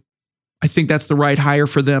 So I think that's the right hire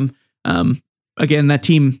for them. Again, that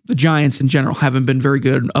team, the Giants in general, haven't been very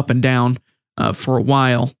good up and down for a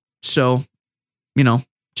while. So,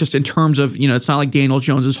 just in terms of, it's not like Daniel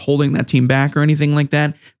Jones is holding that team back or anything like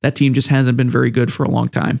that. That team just hasn't been very good for a long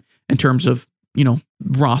time in terms of,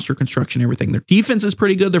 roster construction, everything. Their defense is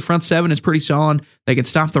pretty good. Their front seven is pretty solid. They can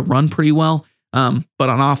stop the run pretty well. But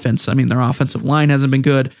on offense, their offensive line hasn't been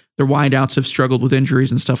good. Their wideouts have struggled with injuries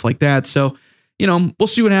and stuff like that. So, we'll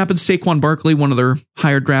see what happens. Saquon Barkley, one of their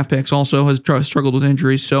higher draft picks, also has struggled with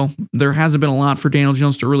injuries. So there hasn't been a lot for Daniel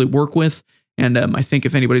Jones to really work with. And I think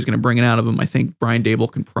if anybody's going to bring it out of him, I think Brian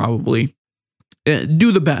Dable can probably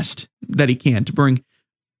do the best that he can to bring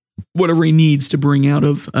whatever he needs to bring out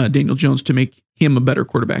of Daniel Jones to make him a better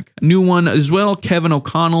quarterback. A new one as well, Kevin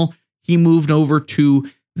O'Connell. He moved over to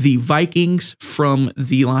the Vikings from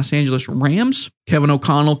the Los Angeles Rams. Kevin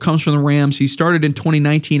O'Connell comes from the Rams. He started in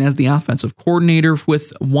 2019 as the offensive coordinator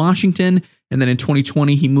with Washington, and then in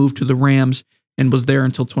 2020 he moved to the Rams and was there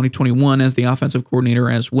until 2021 as the offensive coordinator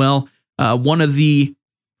as well. One of the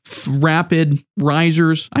rapid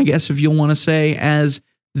risers, I guess if you'll want to say, as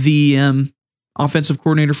the offensive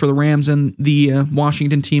coordinator for the Rams and the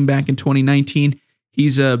Washington team back in 2019.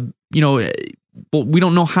 He's we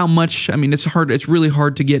don't know how much. It's really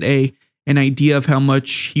hard to get an idea of how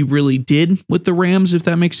much he really did with the Rams, if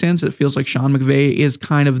that makes sense. It feels like Sean McVay is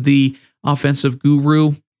kind of the offensive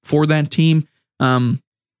guru for that team,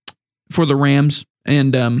 for the Rams.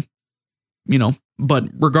 And, but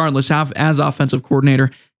regardless, as offensive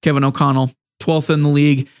coordinator, Kevin O'Connell, 12th in the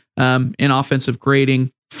league in offensive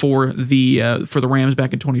grading for the Rams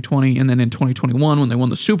back in 2020. And then in 2021, when they won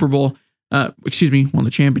the Super Bowl, won the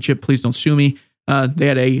championship, please don't sue me. They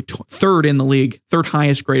had a third in the league, third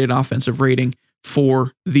highest graded offensive rating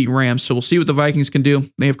for the Rams. So we'll see what the Vikings can do.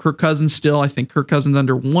 They have Kirk Cousins still. I think Kirk Cousins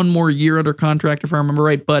under one more year under contract, if I remember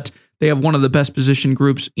right, but they have one of the best position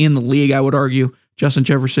groups in the league, I would argue. Justin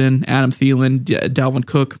Jefferson, Adam Thielen, Dalvin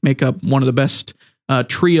Cook make up one of the best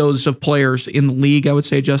trios of players in the league. I would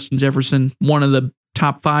say Justin Jefferson, one of the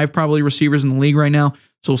top 5 probably receivers in the league right now.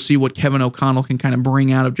 So we'll see what Kevin O'Connell can kind of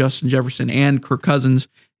bring out of Justin Jefferson and Kirk Cousins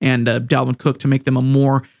and Dalvin Cook to make them a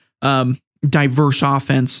more diverse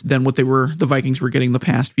offense than what the Vikings were getting the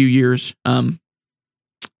past few years. And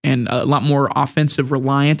a lot more offensive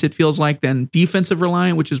reliant, it feels like, than defensive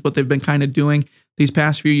reliant, which is what they've been kind of doing these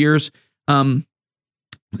past few years.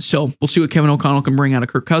 So we'll see what Kevin O'Connell can bring out of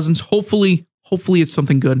Kirk Cousins. Hopefully it's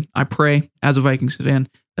something good. I pray, as a Vikings fan,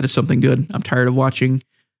 that it's something good. I'm tired of watching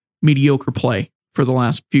mediocre play for the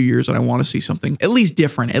last few years, and I want to see something at least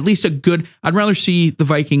different, at least a good. I'd rather see the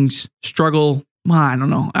Vikings struggle. I don't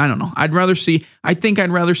know. I'd rather see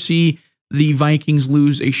the Vikings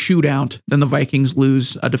lose a shootout than the Vikings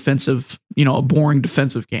lose a defensive, a boring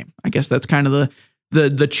defensive game. I guess that's kind of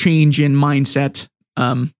the change in mindset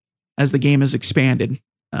as the game has expanded.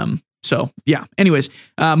 So yeah. Anyways,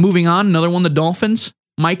 moving on. Another one, the Dolphins.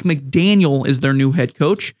 Mike McDaniel is their new head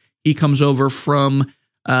coach. He comes over from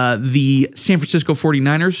the San Francisco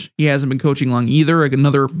 49ers. He hasn't been coaching long either.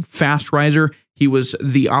 Another fast riser. He was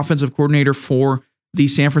the offensive coordinator for the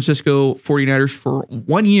San Francisco 49ers for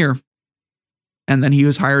 1 year, and then he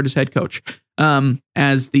was hired as head coach.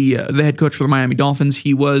 As the head coach for the Miami Dolphins,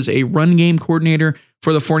 he was a run game coordinator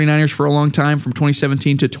for the 49ers for a long time, from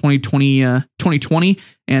 2017 to 2020.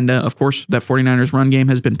 And of course, that 49ers run game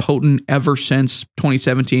has been potent ever since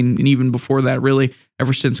 2017, and even before that, really,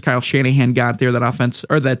 ever since Kyle Shanahan got there. That offense,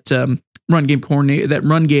 or that run game coordinator, that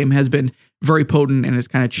run game has been very potent, and has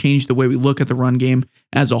kind of changed the way we look at the run game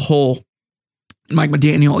as a whole. Mike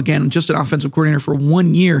McDaniel, again, just an offensive coordinator for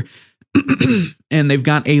 1 year. And they've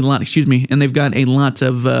got a lot,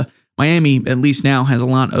 of Miami, at least now, has a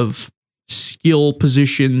lot of skill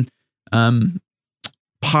position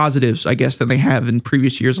positives, I guess, than they have in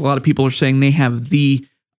previous years. A lot of people are saying they have the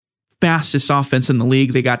fastest offense in the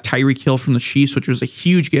league. They got Tyreek Hill from the Chiefs, which was a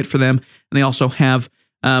huge get for them. And they also have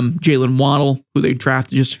Jalen Waddle, who they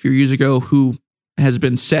drafted just a few years ago, who has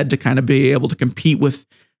been said to kind of be able to compete with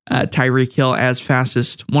Tyreek Hill as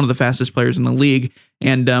one of the fastest players in the league.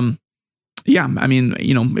 And yeah, I mean,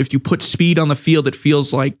 if you put speed on the field, it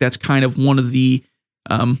feels like that's kind of one of the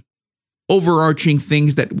overarching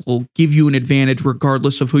things that will give you an advantage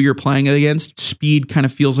regardless of who you're playing against. Speed kind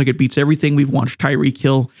of feels like it beats everything. We've watched Tyreek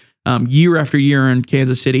Hill year after year in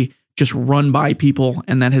Kansas City just run by people,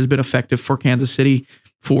 and that has been effective for Kansas City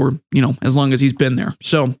for, as long as he's been there.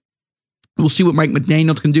 So we'll see what Mike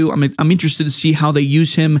McDaniel can do. I'm interested to see how they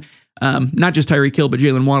use him, not just Tyreek Hill, but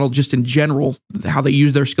Jalen Waddle, just in general, how they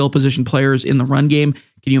use their skill position players in the run game.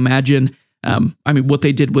 Can you imagine what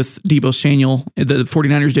they did with Deebo Samuel, the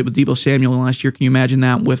 49ers did with Deebo Samuel last year? Can you imagine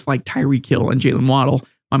that with like Tyreek Hill and Jalen Waddle?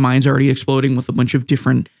 My mind's already exploding with a bunch of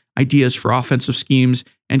different ideas for offensive schemes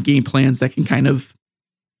and game plans that can kind of,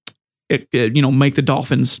 make the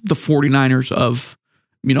Dolphins the 49ers of,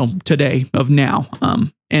 today, of now.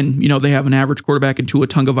 And they have an average quarterback in Tua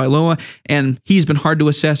Tagovailoa, and he's been hard to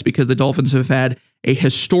assess because the Dolphins have had a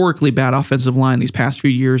historically bad offensive line these past few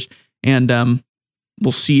years. And,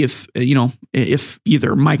 we'll see if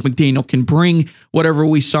either Mike McDaniel can bring whatever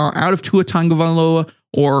we saw out of Tua Tagovailoa,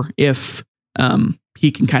 or if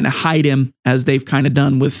he can kind of hide him as they've kind of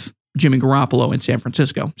done with Jimmy Garoppolo in San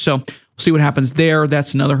Francisco. So we'll see what happens there.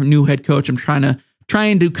 That's another new head coach. I'm trying to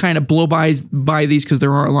kind of blow by these because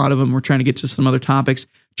there are a lot of them. We're trying to get to some other topics.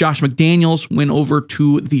 Josh McDaniels went over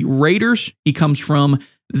to the Raiders. He comes from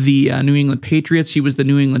the New England Patriots. He was the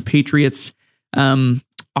New England Patriots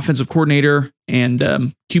offensive coordinator and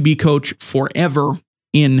QB coach forever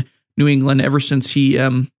in New England, ever since he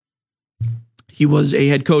was a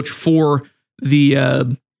head coach for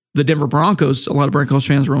the Denver Broncos. A lot of Broncos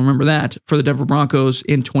fans will remember that, for the Denver Broncos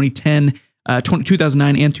in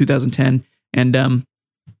 2009 and 2010. And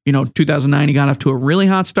 2009 he got off to a really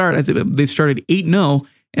hot start. I think they started 8-0,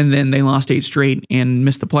 and then they lost 8 straight and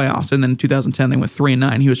missed the playoffs. And then in 2010 they went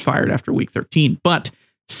 3-9. He was fired after week 13. But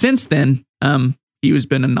since then, he has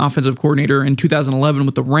been an offensive coordinator in 2011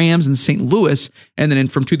 with the Rams in St. Louis. And then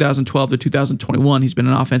from 2012 to 2021, he's been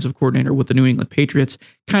an offensive coordinator with the New England Patriots,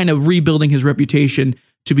 kind of rebuilding his reputation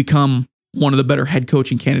to become one of the better head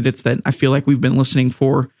coaching candidates that I feel like we've been listening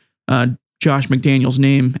for Josh McDaniels'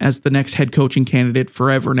 name as the next head coaching candidate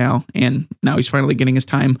forever now. And now he's finally getting his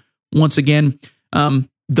time once again.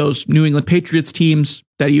 Those New England Patriots teams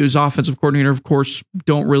that he was offensive coordinator, of course,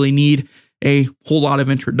 don't really need a whole lot of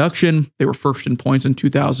introduction. They were first in points in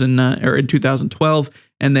 2012,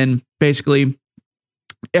 and then basically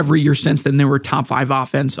every year since then they were top 5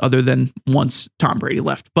 offense, other than once Tom Brady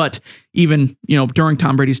left. But even during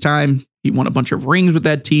Tom Brady's time, he won a bunch of rings with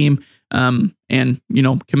that team, and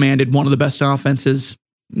commanded one of the best offenses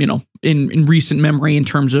in recent memory in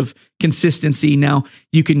terms of consistency. Now,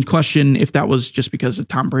 you can question if that was just because of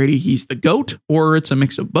Tom Brady, he's the GOAT, or it's a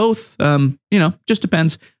mix of both. Just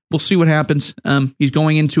depends. We'll see what happens. He's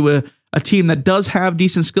going into a team that does have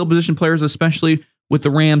decent skill position players, especially with the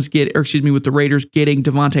with the Raiders getting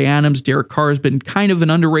Devontae Adams. Derek Carr has been kind of an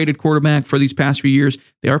underrated quarterback for these past few years.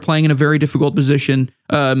 They are playing in a very difficult division,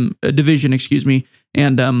 and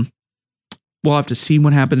we'll have to see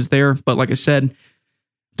what happens there. But like I said,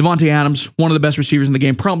 Devontae Adams, one of the best receivers in the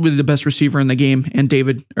game, probably the best receiver in the game, and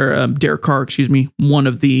Derek Carr, one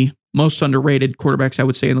of the most underrated quarterbacks, I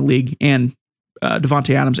would say, in the league. And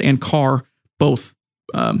Devontae Adams and Carr both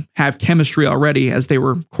have chemistry already, as they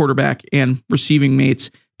were quarterback and receiving mates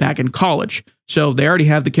back in college. So they already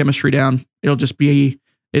have the chemistry down. It'll just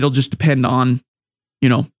depend on,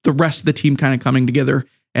 the rest of the team kind of coming together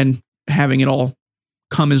and having it all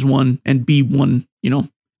come as one and be one.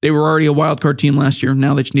 They were already a wild card team last year.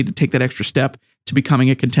 Now they just need to take that extra step to becoming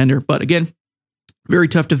a contender. But again, very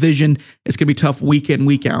tough division. It's going to be tough week in,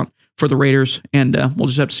 week out for the Raiders, and we'll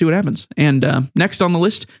just have to see what happens. And next on the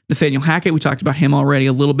list, Nathaniel Hackett. We talked about him already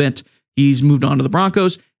a little bit. He's moved on to the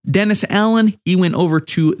Broncos. Dennis Allen, he went over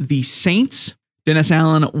to the Saints. Dennis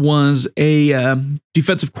Allen was a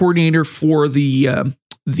defensive coordinator for the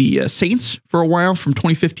Saints for a while, from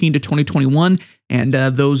 2015 to 2021, and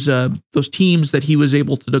those teams that he was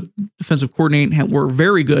able to defensive coordinate were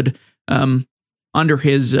very good under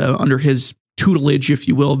his tutelage, if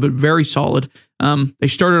you will, but very solid. They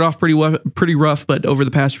started off pretty rough, but over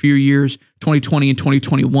the past few years, 2020 and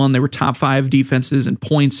 2021, they were top 5 defenses in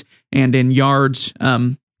points and in yards,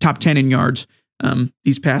 top 10 in yards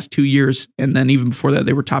these past 2 years. And then even before that,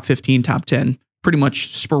 they were top 15, top 10, pretty much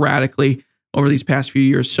sporadically over these past few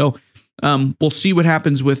years. So we'll see what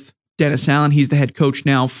happens with Dennis Allen. He's the head coach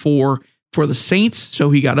now for the Saints.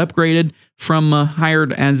 So he got upgraded from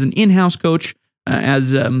hired as an in-house coach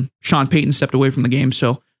as Sean Payton stepped away from the game.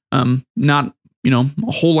 So not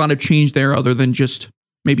a whole lot of change there, other than just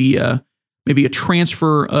maybe maybe a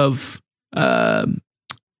transfer of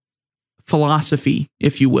philosophy,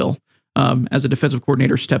 if you will, as a defensive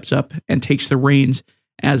coordinator steps up and takes the reins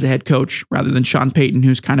as a head coach rather than Sean Payton,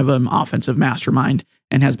 who's kind of an offensive mastermind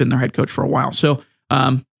and has been their head coach for a while. So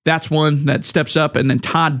that's one that steps up. And then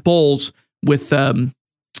Todd Bowles with the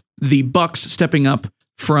Bucs stepping up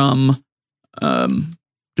from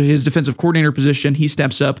his defensive coordinator position. He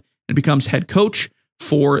steps up and becomes head coach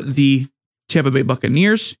for the Tampa Bay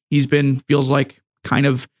Buccaneers. He's been, feels like, kind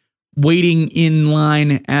of waiting in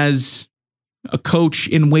line as a coach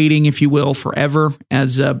in waiting, if you will, forever,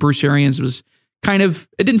 as Bruce Arians was kind of,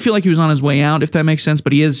 it didn't feel like he was on his way out, if that makes sense,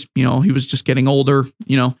 but he is, he was just getting older,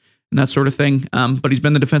 and that sort of thing. But he's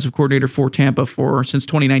been the defensive coordinator for Tampa since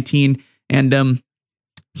 2019, and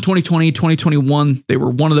 2020, 2021, they were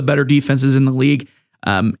one of the better defenses in the league.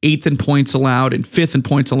 8th in points allowed and 5th in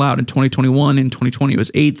points allowed in 2021. In 2020, it was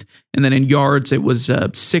 8th. And then in yards, it was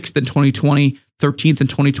 6th in 2020, 13th in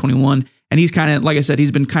 2021. And he's kind of, like I said, he's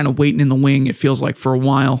been kind of waiting in the wing, it feels like, for a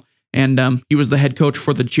while. And he was the head coach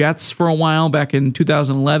for the Jets for a while back in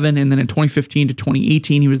 2011. And then in 2015 to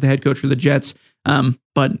 2018, he was the head coach for the Jets.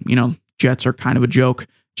 But, Jets are kind of a joke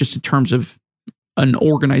just in terms of an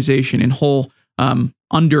organization in whole.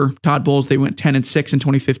 Under Todd Bowles, they went 10-6 in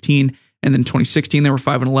 2015. And then 2016, they were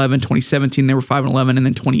 5-11. 2017, they were 5-11. And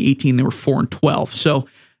then 2018, they were 4-12. So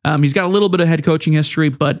he's got a little bit of head coaching history,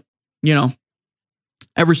 but,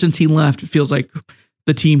 ever since he left, it feels like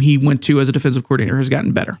the team he went to as a defensive coordinator has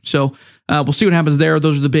gotten better. So we'll see what happens there.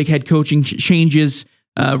 Those are the big head coaching changes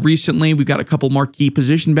recently. We've got a couple marquee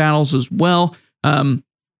position battles as well.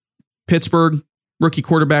 Pittsburgh, rookie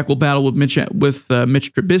quarterback will battle with Mitch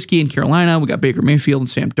Trubisky in Carolina. We got Baker Mayfield and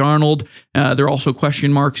Sam Darnold. There are also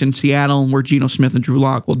question marks in Seattle, where Geno Smith and Drew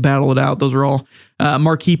Lock will battle it out. Those are all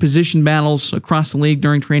marquee position battles across the league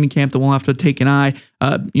during training camp that we'll have to take an eye,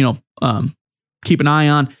 keep an eye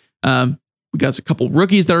on. We got a couple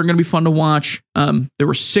rookies that are going to be fun to watch. There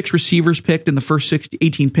were 6 receivers picked in the first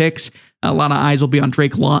 18 picks. A lot of eyes will be on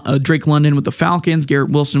Drake London with the Falcons,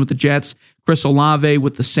 Garrett Wilson with the Jets, Chris Olave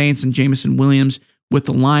with the Saints, and Jameson Williams with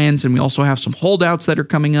the Lions. And we also have some holdouts that are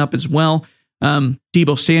coming up as well.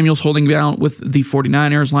 Deebo Samuel's holding out with the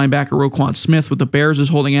 49ers. Linebacker Roquan Smith with the Bears is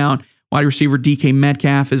holding out. Wide receiver DK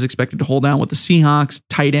Metcalf is expected to hold out with the Seahawks.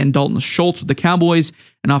 Tight end Dalton Schultz with the Cowboys.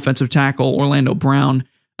 And offensive tackle Orlando Brown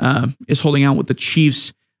is holding out with the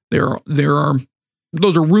Chiefs. Those are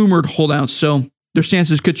rumored holdouts, so their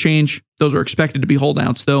stances could change. Those are expected to be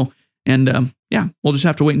holdouts, though. And we'll just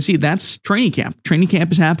have to wait and see. That's training camp. Training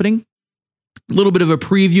camp is happening. A little bit of a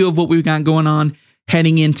preview of what we've got going on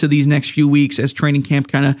heading into these next few weeks as training camp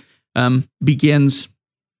kind of begins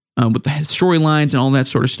with the storylines and all that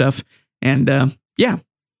sort of stuff. And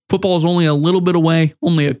football is only a little bit away,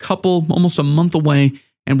 almost a month away,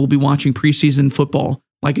 and we'll be watching preseason football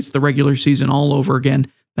like it's the regular season all over again.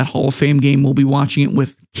 That Hall of Fame game, we'll be watching it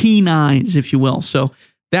with keen eyes, if you will. So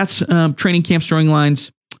that's training camp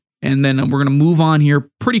storylines. And then we're going to move on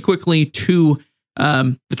here pretty quickly to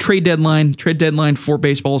the trade deadline. Trade deadline for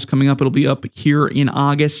baseball is coming up. It'll be up here in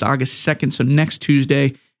August 2nd. So next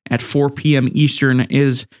Tuesday at 4 p.m. Eastern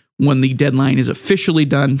is when the deadline is officially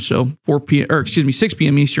done. So 6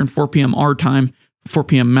 p.m. Eastern, 4 p.m. our time, 4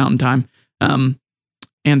 p.m. Mountain Time.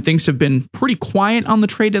 And things have been pretty quiet on the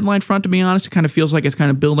trade deadline front, to be honest. It kind of feels like it's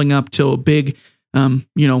kind of building up to a big,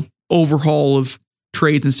 overhaul of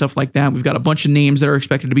trades and stuff like that. We've got a bunch of names that are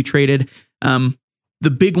expected to be traded.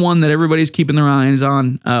 The big one that everybody's keeping their eyes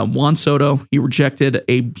on, Juan Soto. He rejected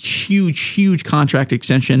a huge contract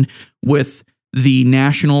extension with the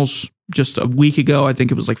Nationals just a week ago. I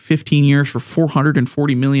think it was like 15 years for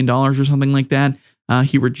 $440 million or something like that.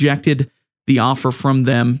 He rejected the offer from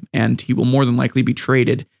them, and he will more than likely be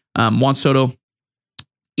traded. Juan Soto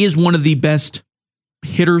is one of the best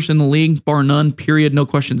hitters in the league, bar none, period, no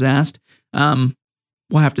questions asked.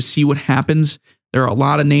 We'll have to see what happens. There are a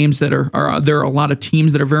lot of names there are a lot of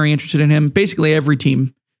teams that are very interested in him. Basically, every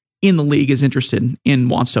team in the league is interested in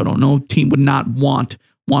Juan Soto. No team would not want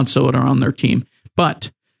Juan Soto on their team.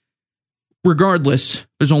 But regardless,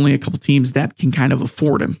 there's only a couple teams that can kind of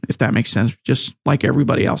afford him, if that makes sense, just like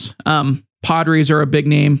everybody else. Padres are a big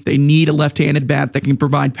name. They need a left-handed bat that can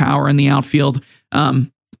provide power in the outfield.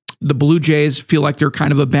 The Blue Jays feel like they're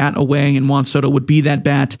kind of a bat away, and Juan Soto would be that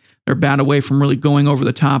bat. They're a bat away from really going over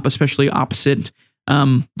the top, especially opposite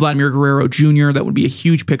Vladimir Guerrero Jr. That would be a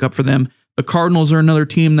huge pickup for them. The Cardinals are another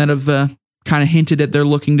team that have kind of hinted at they're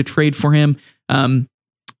looking to trade for him.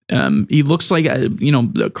 He looks like,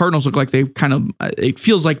 the Cardinals look like they've kind of, it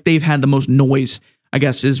feels like they've had the most noise, I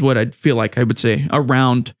guess, is what I'd feel like I would say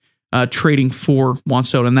around trading for Juan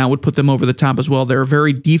Soto, and that would put them over the top as well. They're a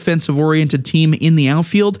very defensive-oriented team in the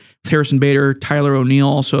outfield. Harrison Bader, Tyler O'Neill,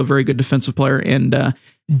 also a very good defensive player, and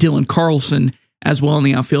Dylan Carlson as well in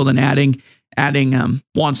the outfield. And adding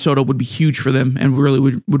Juan Soto would be huge for them, and really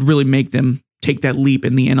would really make them take that leap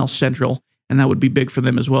in the NL Central, and that would be big for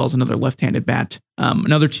them as well as another left-handed bat.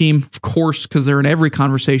 Another team, of course, because they're in every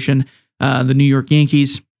conversation, the New York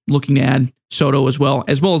Yankees, looking to add Soto as well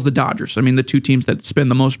as the Dodgers. I mean, the two teams that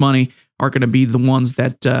spend the most money are going to be the ones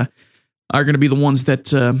that are going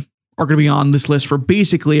to be on this list for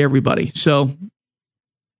basically everybody. So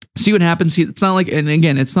see what happens. It's not like, and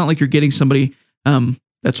again, it's not like you're getting somebody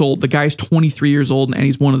that's old. The guy's 23 years old and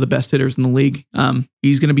he's one of the best hitters in the league.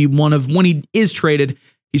 He's going to be when he is traded,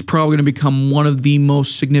 he's probably going to become one of the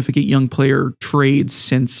most significant young player trades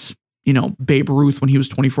since, Babe Ruth when he was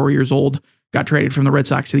 24 years old, got traded from the Red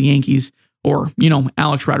Sox to the Yankees. Or,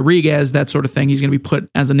 Alex Rodriguez, that sort of thing. He's going to be put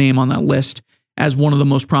as a name on that list as one of the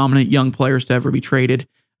most prominent young players to ever be traded,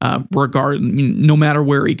 no matter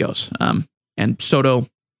where he goes. And Soto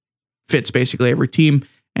fits basically every team,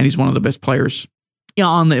 and he's one of the best players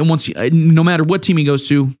no matter what team he goes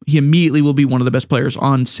to, he immediately will be one of the best players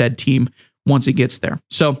on said team once he gets there.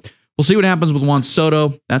 So we'll see what happens with Juan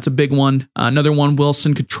Soto. That's a big one. Another one,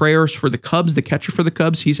 Wilson Contreras for the Cubs, the catcher for the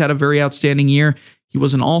Cubs. He's had a very outstanding year. He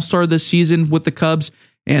was an all-star this season with the Cubs,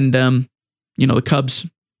 and, the Cubs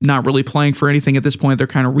not really playing for anything at this point. They're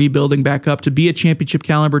kind of rebuilding back up to be a championship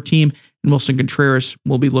caliber team, and Wilson Contreras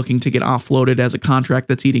will be looking to get offloaded as a contract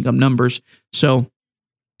that's eating up numbers. So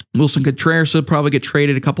Wilson Contreras will probably get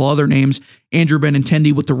traded. A couple other names, Andrew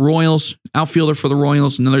Benintendi with the Royals, outfielder for the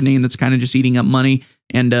Royals, another name that's kind of just eating up money,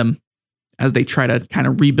 and as they try to kind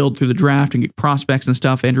of rebuild through the draft and get prospects and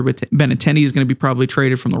stuff, Andrew Benintendi is going to be probably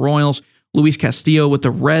traded from the Royals. Luis Castillo with the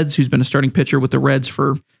Reds, who's been a starting pitcher with the Reds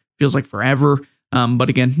for feels like forever. But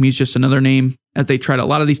again, he's just another name as they try to. A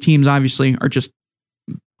lot of these teams obviously are just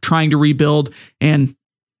trying to rebuild and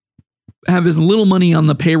have as little money on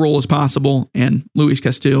the payroll as possible. And Luis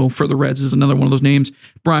Castillo for the Reds is another one of those names.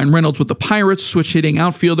 Brian Reynolds with the Pirates, switch hitting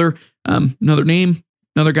outfielder. Another name,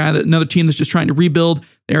 another team that's just trying to rebuild.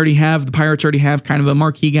 The Pirates already have kind of a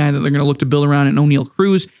marquee guy that they're going to look to build around in O'Neill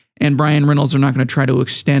Cruz. And Brian Reynolds are not going to try to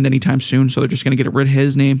extend anytime soon, so they're just going to get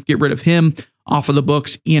rid of him off of the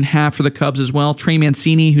books. Ian Happ for the Cubs as well. Trey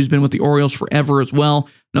Mancini, who's been with the Orioles forever as well.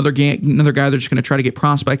 Another guy they're just going to try to get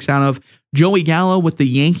prospects out of. Joey Gallo with the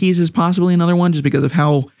Yankees is possibly another one, just because of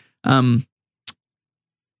how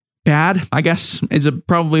bad, I guess, is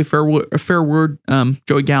probably a fair word.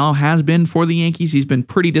 Joey Gallo has been for the Yankees. He's been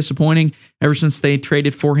pretty disappointing ever since they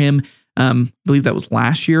traded for him. I believe that was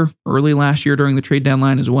early last year during the trade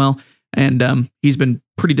deadline as well. And he's been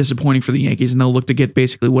pretty disappointing for the Yankees, and they'll look to get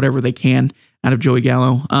basically whatever they can out of Joey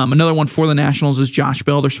Gallo. Another one for the Nationals is Josh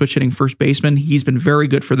Bell, their switch hitting first baseman. He's been very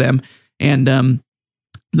good for them, and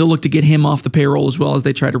they'll look to get him off the payroll as well as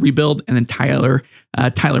they try to rebuild. And then Tyler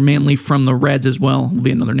Mantley from the Reds as well will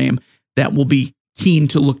be another name that will be keen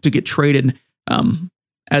to look to get traded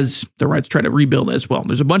as the Reds try to rebuild as well.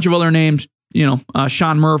 There's a bunch of other names.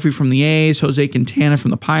 Sean Murphy from the A's, Jose Quintana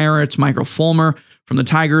from the Pirates, Michael Fulmer from the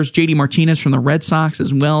Tigers, JD Martinez from the Red Sox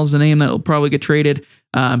as well as a name that will probably get traded.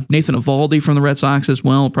 Nathan Eovaldi from the Red Sox as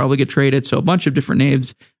well will probably get traded. So a bunch of different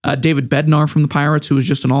names. David Bednar from the Pirates, who was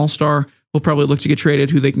just an all-star, will probably look to get traded,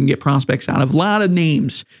 who they can get prospects out of. A lot of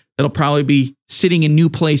names that'll probably be sitting in new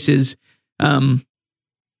places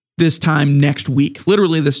this time next week.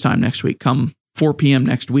 Literally this time next week, come 4 p.m.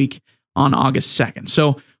 next week on August 2nd.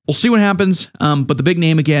 So we'll see what happens, but the big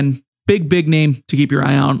name again, big name to keep your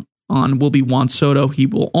eye out on will be Juan Soto. He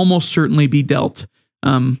will almost certainly be dealt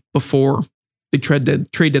before the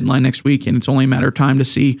trade deadline next week, and it's only a matter of time to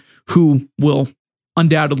see who will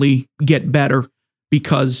undoubtedly get better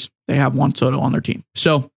because they have Juan Soto on their team.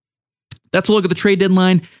 So that's a look at the trade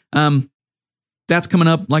deadline. That's coming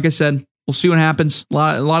up. Like I said, we'll see what happens.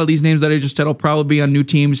 A lot of these names that I just said will probably be on new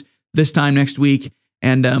teams this time next week,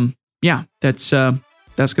 and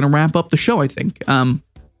that's going to wrap up the show, I think.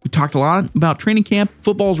 We talked a lot about training camp.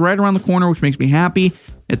 Football's right around the corner, which makes me happy.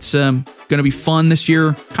 It's going to be fun this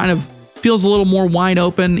year. Kind of feels a little more wide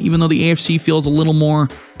open, even though the AFC feels a little more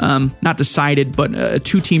not decided, but a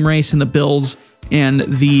two-team race in the Bills and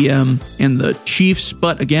the Chiefs.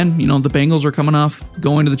 But again, the Bengals are coming off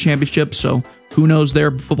going to the championship, so who knows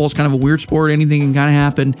there. Football's kind of a weird sport. Anything can kind of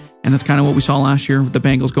happen, and that's kind of what we saw last year with the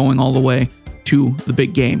Bengals going all the way to the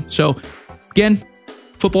big game. So again,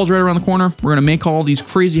 football's right around the corner. We're going to make all these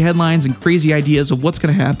crazy headlines and crazy ideas of what's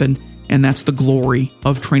going to happen, and that's the glory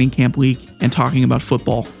of training camp week and talking about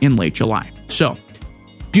football in late July. So,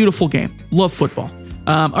 beautiful game. Love football.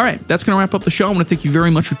 All right, that's going to wrap up the show. I want to thank you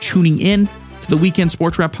very much for tuning in to the Weekend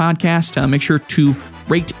Sports Wrap Podcast. Make sure to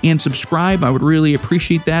rate and subscribe. I would really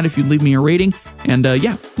appreciate that if you'd leave me a rating. And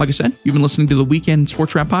like I said, you've been listening to the Weekend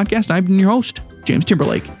Sports Wrap Podcast. I've been your host, James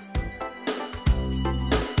Timberlake.